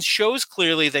evidence shows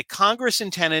clearly that Congress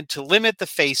intended to limit the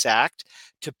FACE Act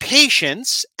to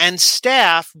patients and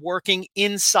staff working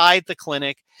inside the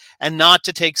clinic and not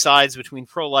to take sides between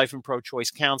pro-life and pro-choice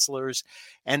counselors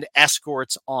and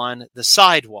escorts on the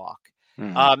sidewalk.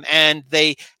 And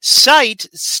they cite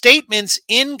statements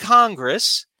in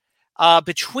Congress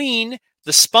between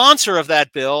the sponsor of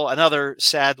that bill, another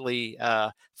sadly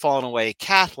fallen away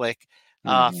Catholic,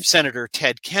 Senator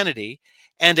Ted Kennedy,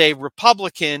 and a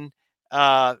Republican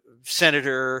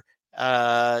Senator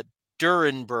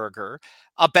Durenberger,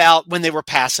 about when they were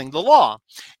passing the law.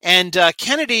 And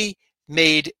Kennedy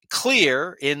made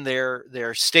clear in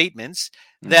their statements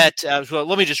that, well,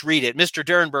 let me just read it. Mr.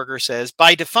 Durenberger says,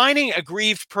 by defining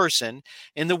aggrieved person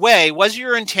in the way, was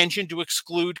your intention to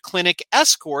exclude clinic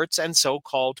escorts and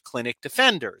so-called clinic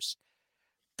defenders?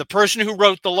 The person who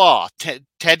wrote the law, Ted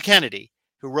Kennedy,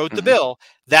 who wrote the bill,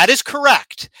 that is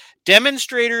correct.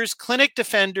 Demonstrators, clinic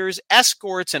defenders,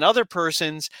 escorts, and other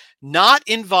persons not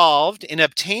involved in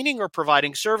obtaining or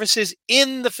providing services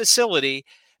in the facility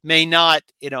may not,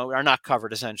 are not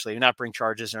covered, essentially, not bring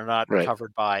charges and are not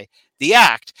covered by the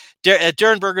act.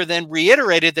 Durenberger then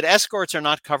reiterated that escorts are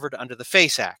not covered under the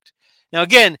FACE Act. Now,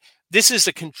 again, this is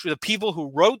the people who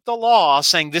wrote the law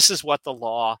saying this is what the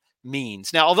law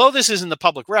means. Now, although this is in the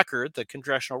public record, the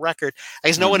congressional record, I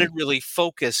guess no one had really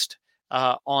focused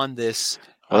on this.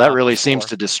 Well, that really seems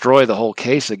to destroy the whole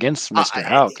case against Mr.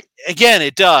 Houck. Again,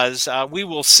 it does. We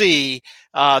will see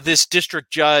this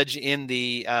district judge in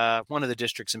the one of the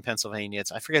districts in Pennsylvania.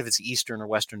 I forget if it's Eastern or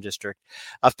Western District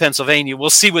of Pennsylvania. We'll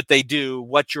see what they do,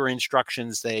 what jury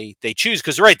instructions they choose.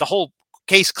 Because, right, the whole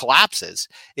case collapses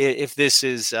if this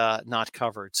is not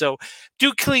covered. So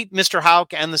do keep Mr.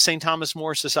 Houck and the St. Thomas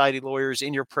More Society lawyers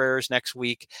in your prayers next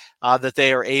week that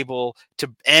they are able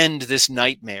to end this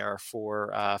nightmare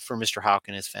for Mr. Houck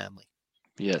and his family.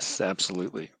 Yes,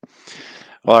 absolutely.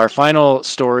 Well, our final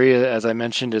story, as I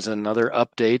mentioned, is another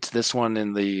update. This one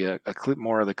in the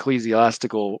more of the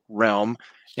ecclesiastical realm,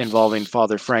 involving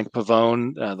Father Frank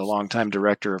Pavone, the longtime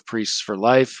director of Priests for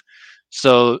Life.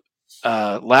 So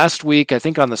last week, I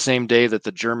think on the same day that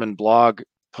the German blog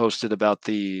posted about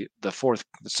the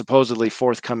supposedly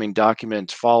forthcoming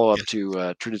document follow-up to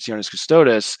Traditionis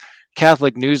Custodes,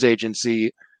 Catholic news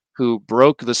agency, who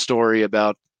broke the story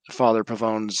about Father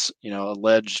Pavone's,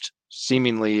 alleged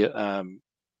seemingly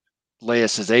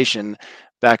laicization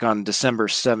back on December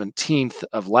 17th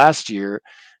of last year.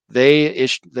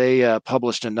 They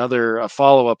published a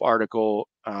follow-up article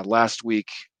last week,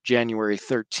 January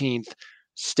 13th,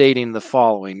 stating the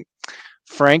following.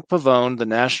 Frank Pavone, the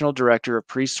National Director of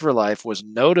Priests for Life, was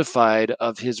notified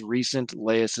of his recent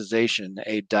laicization,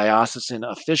 a diocesan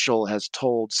official has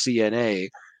told CNA,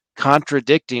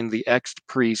 contradicting the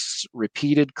ex-priest's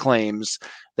repeated claims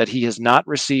that he has not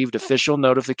received official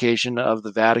notification of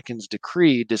the Vatican's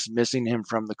decree dismissing him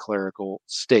from the clerical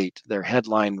state. Their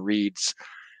headline reads,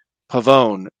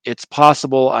 Pavone, it's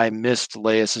possible I missed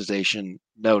laicization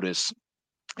notice.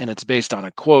 And it's based on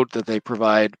a quote that they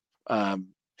provide.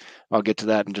 I'll get to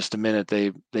that in just a minute.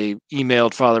 They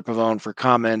emailed Father Pavone for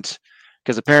comment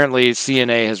because apparently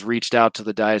CNA has reached out to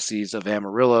the Diocese of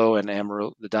Amarillo, and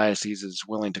the diocese is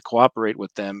willing to cooperate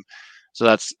with them. So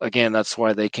that's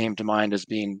why they came to mind as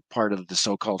being part of the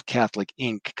so-called Catholic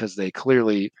Inc., because they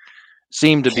clearly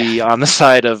seem to be on the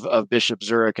side of Bishop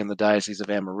Zurich and the Diocese of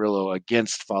Amarillo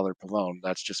against Father Pavone.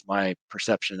 That's just my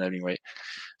perception anyway.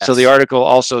 Yes. So the article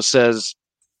also says,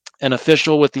 an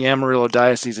official with the Amarillo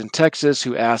Diocese in Texas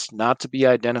who asked not to be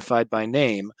identified by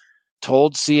name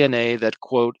told CNA that,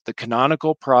 quote, the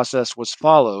canonical process was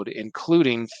followed,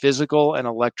 including physical and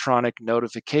electronic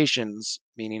notifications,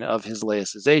 meaning of his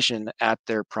laicization, at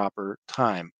their proper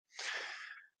time.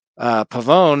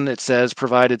 Pavone, it says,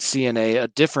 provided CNA a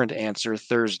different answer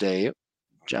Thursday,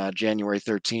 January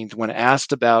 13th, when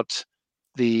asked about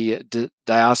the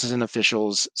diocesan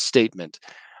official's statement.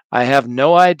 I have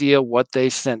no idea what they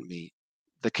sent me.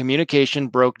 The communication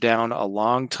broke down a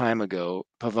long time ago,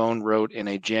 Pavone wrote in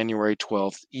a January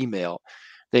 12th email.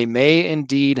 They may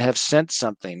indeed have sent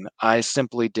something. I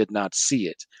simply did not see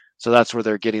it. So that's where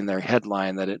they're getting their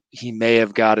headline, that he may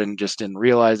have gotten, just didn't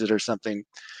realize it or something.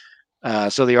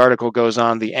 So the article goes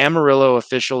on, the Amarillo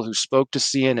official who spoke to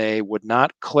CNA would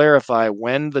not clarify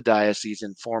when the diocese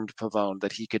informed Pavone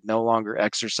that he could no longer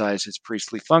exercise his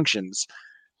priestly functions.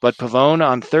 But Pavone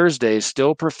on Thursday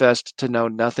still professed to know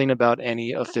nothing about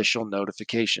any official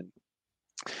notification.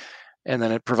 And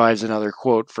then it provides another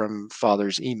quote from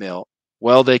Father's email.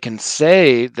 Well, they can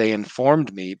say they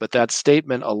informed me, but that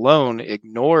statement alone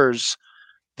ignores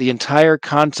the entire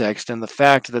context and the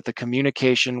fact that the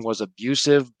communication was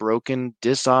abusive, broken,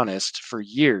 dishonest for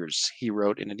years, he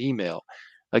wrote in an email.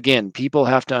 Again, people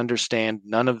have to understand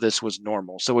none of this was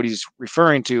normal. So what he's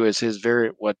referring to is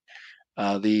the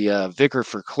vicar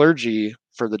for clergy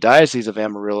for the Diocese of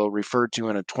Amarillo referred to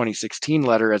in a 2016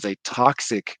 letter as a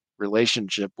toxic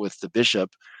relationship with the bishop.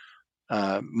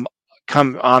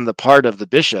 Come on the part of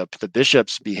the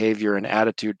bishop's behavior and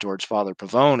attitude towards Father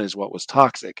Pavone is what was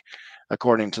toxic,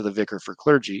 according to the vicar for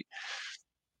clergy.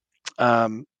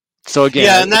 So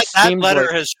again, and that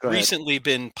letter has recently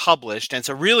been published, and it's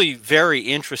a really very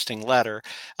interesting letter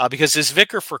because this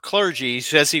vicar for clergy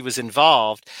says he was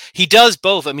involved. He does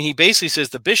both. I mean, he basically says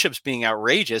the bishop's being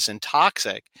outrageous and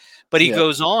toxic, but he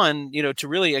goes on, to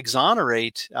really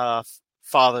exonerate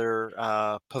Father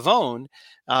Pavone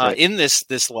in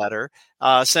this letter,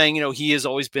 saying, he has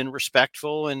always been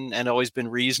respectful and always been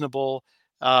reasonable.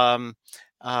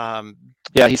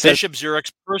 He Bishop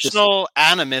Zurich's personal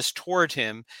animus toward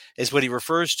him is what he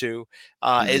refers to,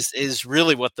 is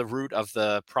really what the root of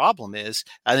the problem is,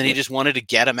 and then he just wanted to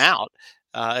get him out.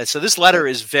 So this letter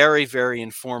is very, very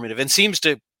informative and seems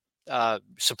to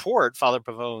support Father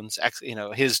Pavone's,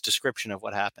 his description of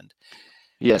what happened.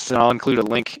 Yes, and I'll include a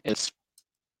link. It's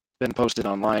been posted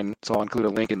online, so I'll include a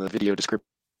link in the video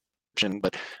description.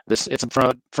 But it's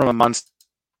from a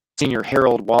Monsignor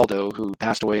Harold Waldo, who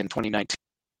passed away in 2019.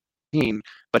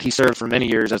 But he served for many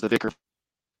years as the vicar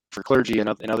for clergy and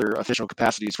in other official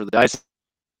capacities for the Diocese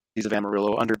of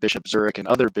Amarillo under Bishop Zurich and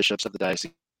other bishops of the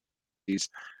diocese.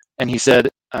 And he said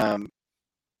in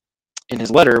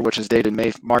his letter, which is dated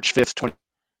March 5th,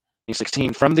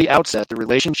 2016, from the outset, the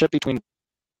relationship between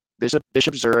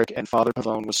Bishop Zurich and Father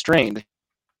Pavone was strained,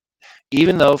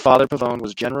 even though Father Pavone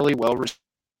was generally well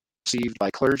received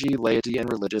by clergy, laity, and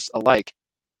religious alike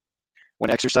when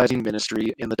exercising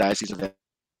ministry in the Diocese of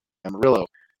Amarillo.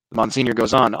 The Monsignor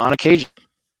goes on occasion,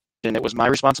 it was my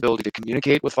responsibility to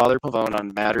communicate with Father Pavone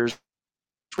on matters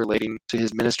relating to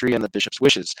his ministry and the bishop's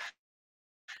wishes.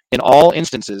 In all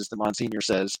instances, the Monsignor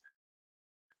says,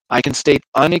 I can state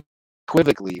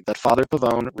unequivocally that Father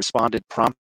Pavone responded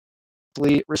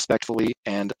promptly, respectfully,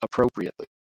 and appropriately.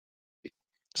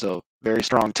 So, very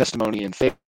strong testimony in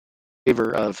favor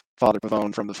favor of Father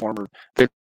Pavone from the former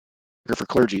vicar for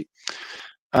clergy.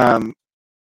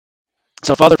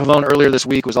 So Father Pavone earlier this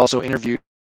week was also interviewed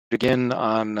again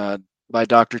on by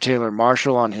Dr. Taylor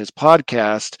Marshall on his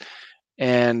podcast,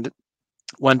 and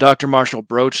when Dr. Marshall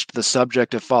broached the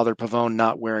subject of Father Pavone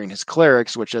not wearing his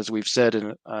clerics, which, as we've said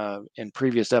in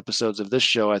previous episodes of this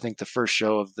show, I think the first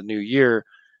show of the new year,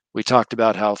 we talked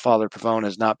about how Father Pavone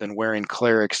has not been wearing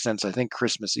clerics since I think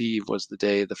Christmas Eve was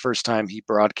the first time he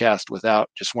broadcast without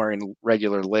just wearing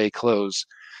regular lay clothes.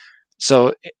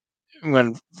 So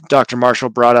when Dr. Marshall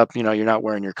brought up, you're not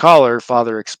wearing your collar,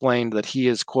 Father explained that he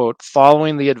is, quote,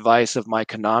 following the advice of my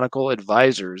canonical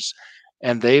advisors,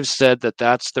 and they've said that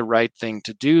that's the right thing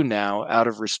to do now out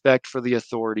of respect for the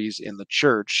authorities in the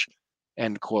church,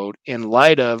 end quote, in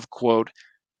light of, quote,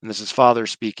 and this is Father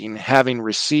speaking, having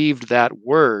received that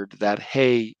word that,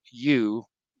 hey, you,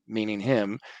 meaning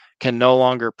him, can no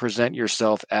longer present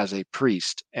yourself as a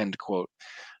priest, end quote.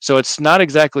 So it's not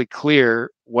exactly clear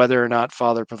whether or not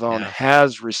Father Pavone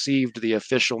has received the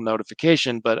official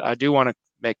notification, but I do want to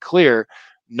make clear,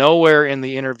 nowhere in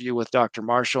the interview with Dr.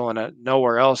 Marshall and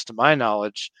nowhere else to my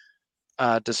knowledge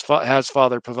has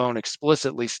Father Pavone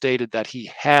explicitly stated that he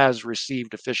has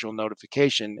received official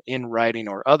notification in writing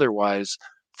or otherwise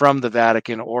from the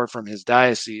Vatican or from his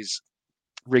diocese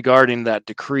regarding that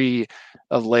decree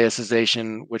of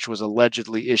laicization, which was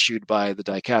allegedly issued by the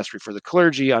Dicastery for the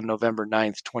Clergy on November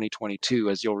 9th, 2022.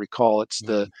 As you'll recall, it's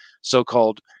the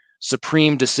so-called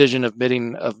supreme decision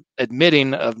admitting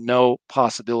of no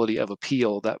possibility of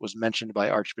appeal that was mentioned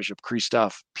by Archbishop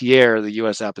Christophe Pierre, the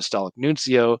U.S. Apostolic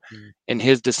Nuncio, in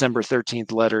his December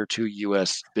 13th letter to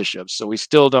U.S. bishops. So we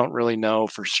still don't really know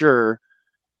for sure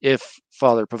if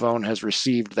Father Pavone has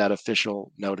received that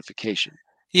official notification.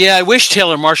 Yeah, I wish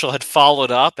Taylor Marshall had followed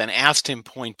up and asked him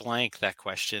point blank that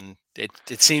question.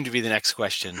 It seemed to be the next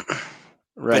question,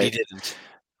 right? But he didn't.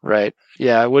 Right.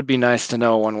 Yeah, it would be nice to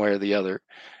know one way or the other.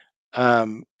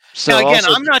 So now, again,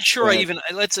 also, I'm not sure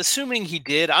let's assuming he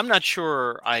did, I'm not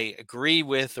sure I agree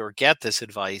with or get this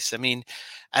advice. I mean,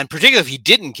 and particularly if he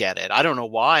didn't get it, I don't know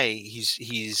why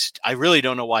I really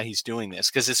don't know why he's doing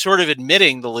this, because it's sort of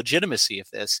admitting the legitimacy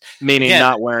of this. Meaning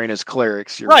not wearing his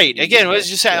clerics. Right. Again, as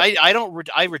you say,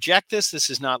 I reject this. This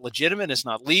is not legitimate. It's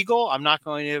not legal. I'm not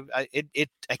going to,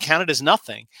 I count it as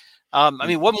nothing. I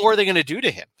mean, what more are they going to do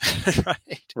to him?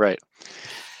 Right.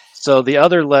 So the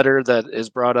other letter that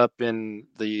is brought up in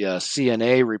the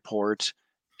CNA report,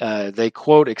 they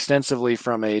quote extensively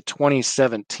from a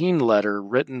 2017 letter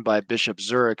written by Bishop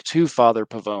Zurich to Father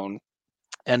Pavone.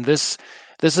 And this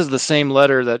is the same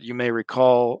letter that you may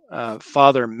recall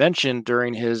Father mentioned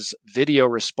during his video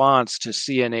response to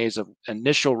CNA's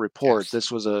initial report. Yes.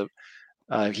 This was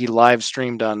he live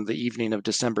streamed on the evening of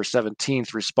December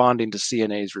 17th, responding to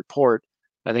CNA's report.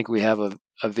 I think we have a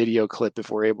video clip if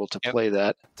we're able to play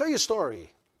that. Tell you a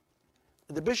story.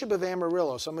 The Bishop of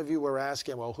Amarillo, some of you were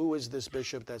asking, well, who is this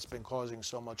bishop that's been causing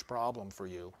so much problem for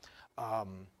you?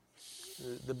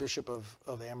 The Bishop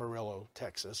of Amarillo,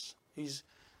 Texas. He's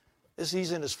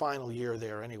in his final year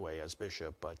there anyway as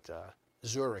bishop, but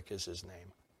Zurich is his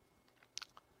name.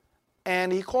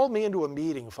 And he called me into a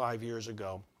meeting 5 years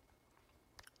ago.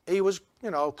 He was,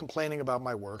 complaining about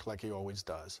my work like he always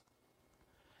does.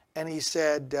 And he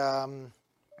said, well,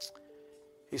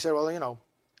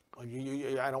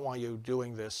 I don't want you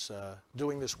doing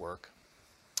this work.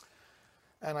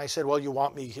 And I said, well, you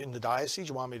want me in the diocese?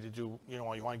 You want me to do, you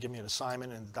want to give me an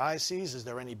assignment in the diocese? Is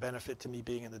there any benefit to me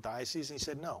being in the diocese? And he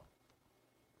said, no.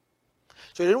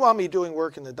 So he didn't want me doing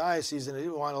work in the diocese, and he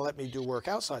didn't want to let me do work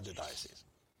outside the diocese.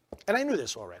 And I knew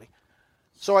this already.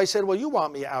 So I said, well, you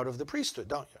want me out of the priesthood,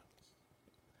 don't you?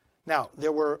 Now,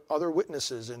 there were other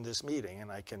witnesses in this meeting,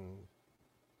 and I can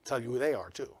tell you who they are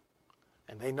too.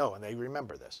 And they know, and they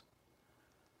remember this.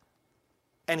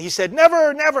 And he said,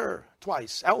 never, never,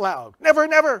 twice, out loud. Never,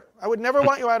 never. I would never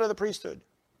want you out of the priesthood.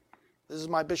 This is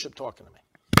my bishop talking to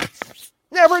me.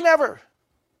 Never, never.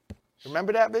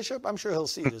 Remember that, Bishop? I'm sure he'll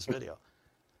see this video.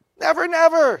 Never,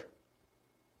 never.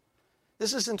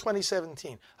 This is in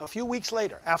 2017. A few weeks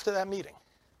later, after that meeting,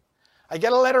 I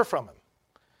get a letter from him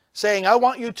saying, I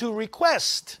want you to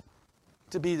request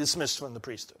to be dismissed from the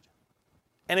priesthood.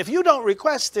 And if you don't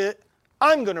request it,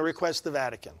 I'm going to request the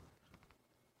Vatican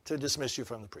to dismiss you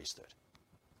from the priesthood.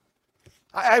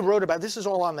 I wrote about this. Is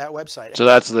all on that website. So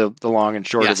that's the long and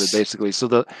short of it, basically. So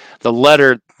the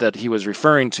letter that he was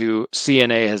referring to,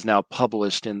 CNA has now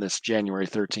published in this January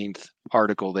 13th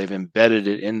article. They've embedded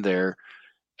it in there.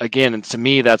 Again, and to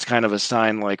me, that's kind of a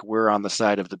sign like we're on the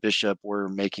side of the bishop. We're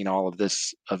making all of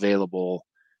this available,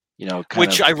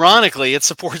 which ironically it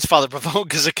supports Father Pavone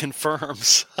because it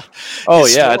confirms. Oh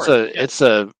yeah, it's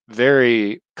a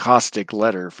very caustic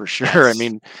letter for sure. Yes. I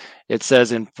mean, it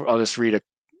says I'll just read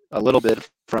a little bit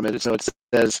from it. So it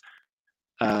says,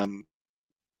 the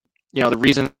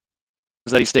reasons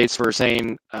that he states for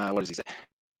saying, what does he say?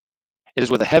 It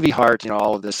is with a heavy heart,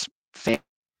 all of this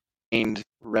feigned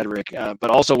rhetoric, but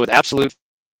also with absolute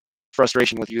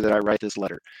frustration with you that I write this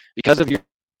letter. Because of your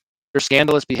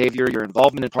scandalous behavior, your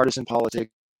involvement in partisan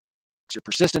politics, your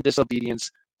persistent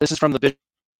disobedience. This is from the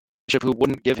bishop who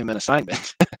wouldn't give him an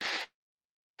assignment.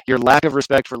 Your lack of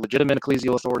respect for legitimate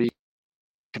ecclesial authority,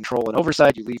 control, and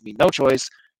oversight, you leave me no choice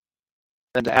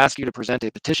than to ask you to present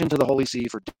a petition to the Holy See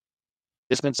for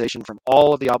dispensation from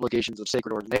all of the obligations of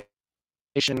sacred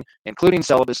ordination, including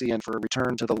celibacy, and for a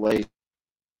return to the lay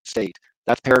state.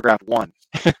 That's paragraph 1.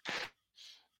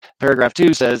 Paragraph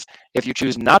 2 says, if you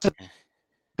choose not to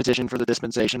petition for the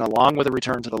dispensation along with a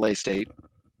return to the lay state,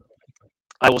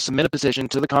 I will submit a petition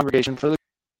to the Congregation for the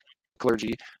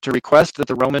Clergy to request that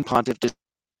the Roman Pontiff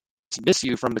dismiss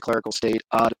you from the clerical state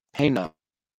ad penam.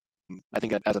 I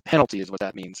think as a penalty is what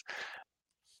that means.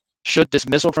 Should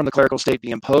dismissal from the clerical state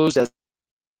be imposed as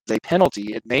a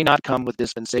penalty, it may not come with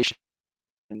dispensation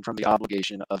from the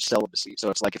obligation of celibacy.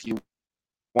 So it's like if you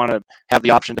want to have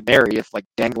the option to marry, if like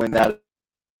dangling that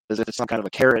as if it's some kind of a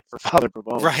carrot for Father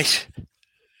Pavone, right?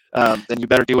 Then you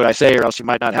better do what I say, or else you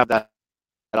might not have that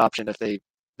option if they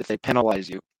penalize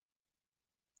you.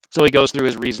 So he goes through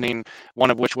his reasoning, one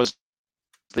of which was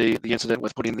the incident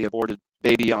with putting the aborted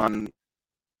baby on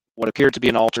what appeared to be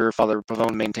an altar. Father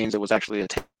Pavone maintains it was actually a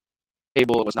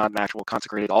table. It was not an actual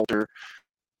consecrated altar.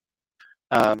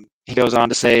 He goes on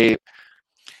to say,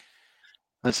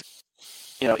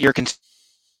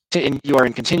 you are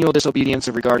in continual disobedience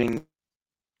of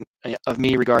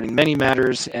me regarding many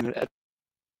matters. And at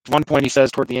one point he says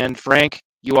toward the end, Frank,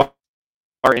 you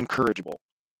are incorrigible.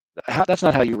 That's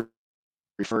not how you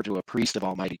refer to a priest of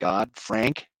Almighty God,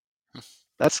 Frank.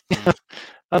 That's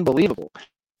unbelievable.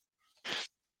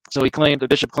 So the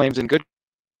bishop claims in good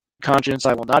conscience,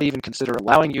 I will not even consider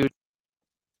allowing you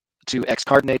to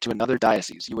excardinate to another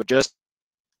diocese. You would just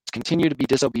continue to be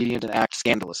disobedient and act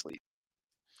scandalously.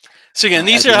 So again,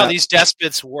 these are how these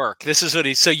despots work. This is what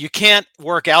so you can't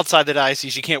work outside the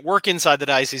diocese, you can't work inside the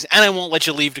diocese, and I won't let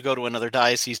you leave to go to another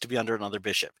diocese to be under another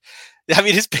bishop. I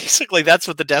mean, it's basically that's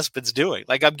what the despot's doing.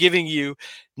 Like, I'm giving you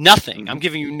nothing. I'm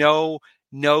giving you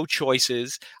no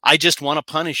choices. I just want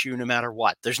to punish you no matter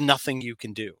what. There's nothing you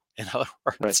can do. In other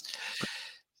words, right.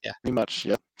 Yeah, pretty much.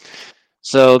 Yep.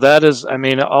 So that is, I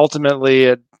mean,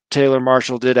 ultimately, Taylor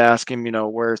Marshall did ask him,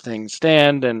 where things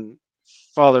stand, and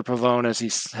Father Pavone, as he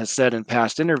has said in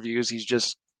past interviews, he's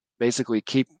just basically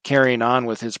keep carrying on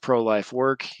with his pro-life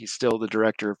work. He's still the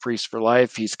director of Priests for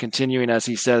Life. He's continuing, as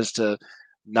he says, to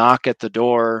knock at the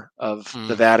door of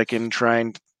the Vatican,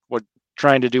 trying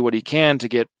to do what he can to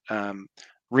get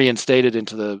reinstated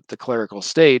into the clerical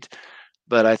state.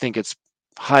 But I think it's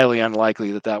highly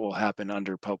unlikely that will happen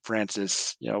under Pope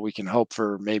Francis. We can hope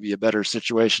for maybe a better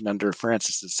situation under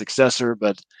Francis's successor,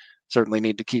 but certainly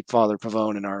need to keep Father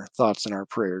Pavone in our thoughts and our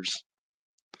prayers.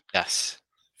 Yes,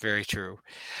 very true.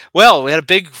 Well, we had a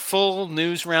big full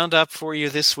news roundup for you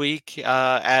this week.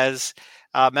 As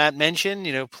Matt mentioned,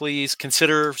 please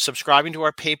consider subscribing to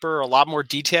our paper. A lot more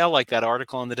detail, like that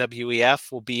article in the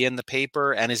WEF, will be in the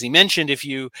paper. And as he mentioned, if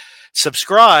you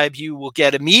subscribe, you will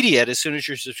get immediate, as soon as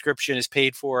your subscription is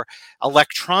paid for,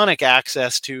 electronic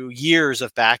access to years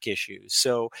of back issues.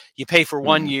 So you pay for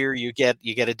 1 year, you get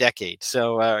a decade.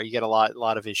 So you get a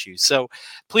lot of issues. So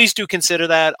please do consider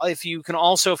that. If you can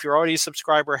also, if you're already a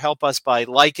subscriber, help us by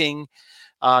liking,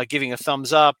 giving a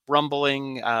thumbs up,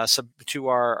 rumbling to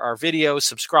our videos,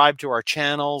 subscribe to our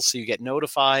channel so you get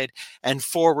notified, and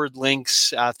forward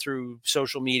links through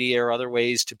social media or other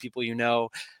ways to people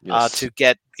yes. To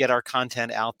get our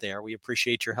content out there. We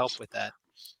appreciate your help with that.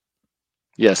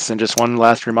 Yes, and just one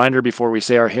last reminder before we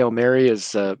say our Hail Mary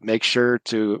is make sure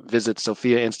to visit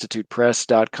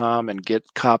SophiaInstitutePress.com and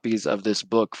get copies of this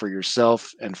book for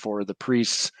yourself and for the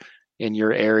priests in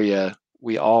your area.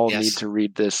 We all need to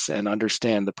read this and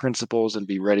understand the principles and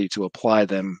be ready to apply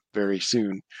them very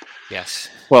soon. Yes.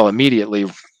 Well, immediately,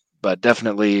 but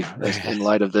definitely in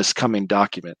light of this coming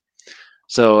document.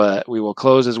 So we will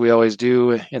close as we always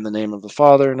do in the name of the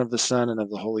Father and of the Son and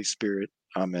of the Holy Spirit.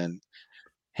 Amen.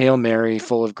 Hail Mary,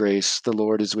 full of grace, the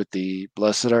Lord is with thee.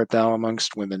 Blessed art thou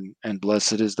amongst women, and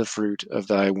blessed is the fruit of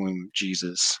thy womb,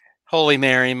 Jesus. Holy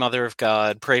Mary, Mother of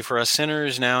God, pray for us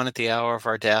sinners now and at the hour of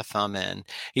our death. Amen.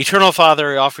 Eternal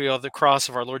Father, I offer you the cross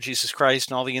of our Lord Jesus Christ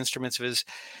and all the instruments of his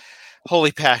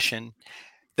holy passion.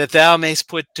 that thou mayst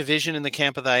put division in the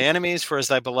camp of thy enemies, for as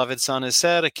thy beloved Son has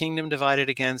said, a kingdom divided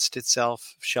against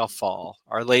itself shall fall.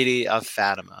 Our Lady of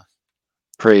Fatima.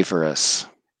 Pray for us.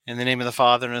 In the name of the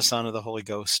Father, and the Son, and of the Holy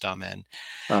Ghost. Amen.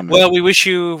 Amen. Well, we wish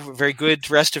you a very good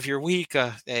rest of your week,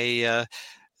 a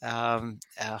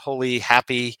holy,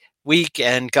 happy week,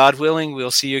 and God willing,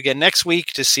 we'll see you again next week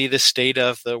to see the state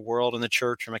of the world and the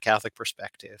church from a Catholic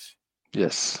perspective.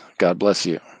 Yes. God bless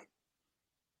you.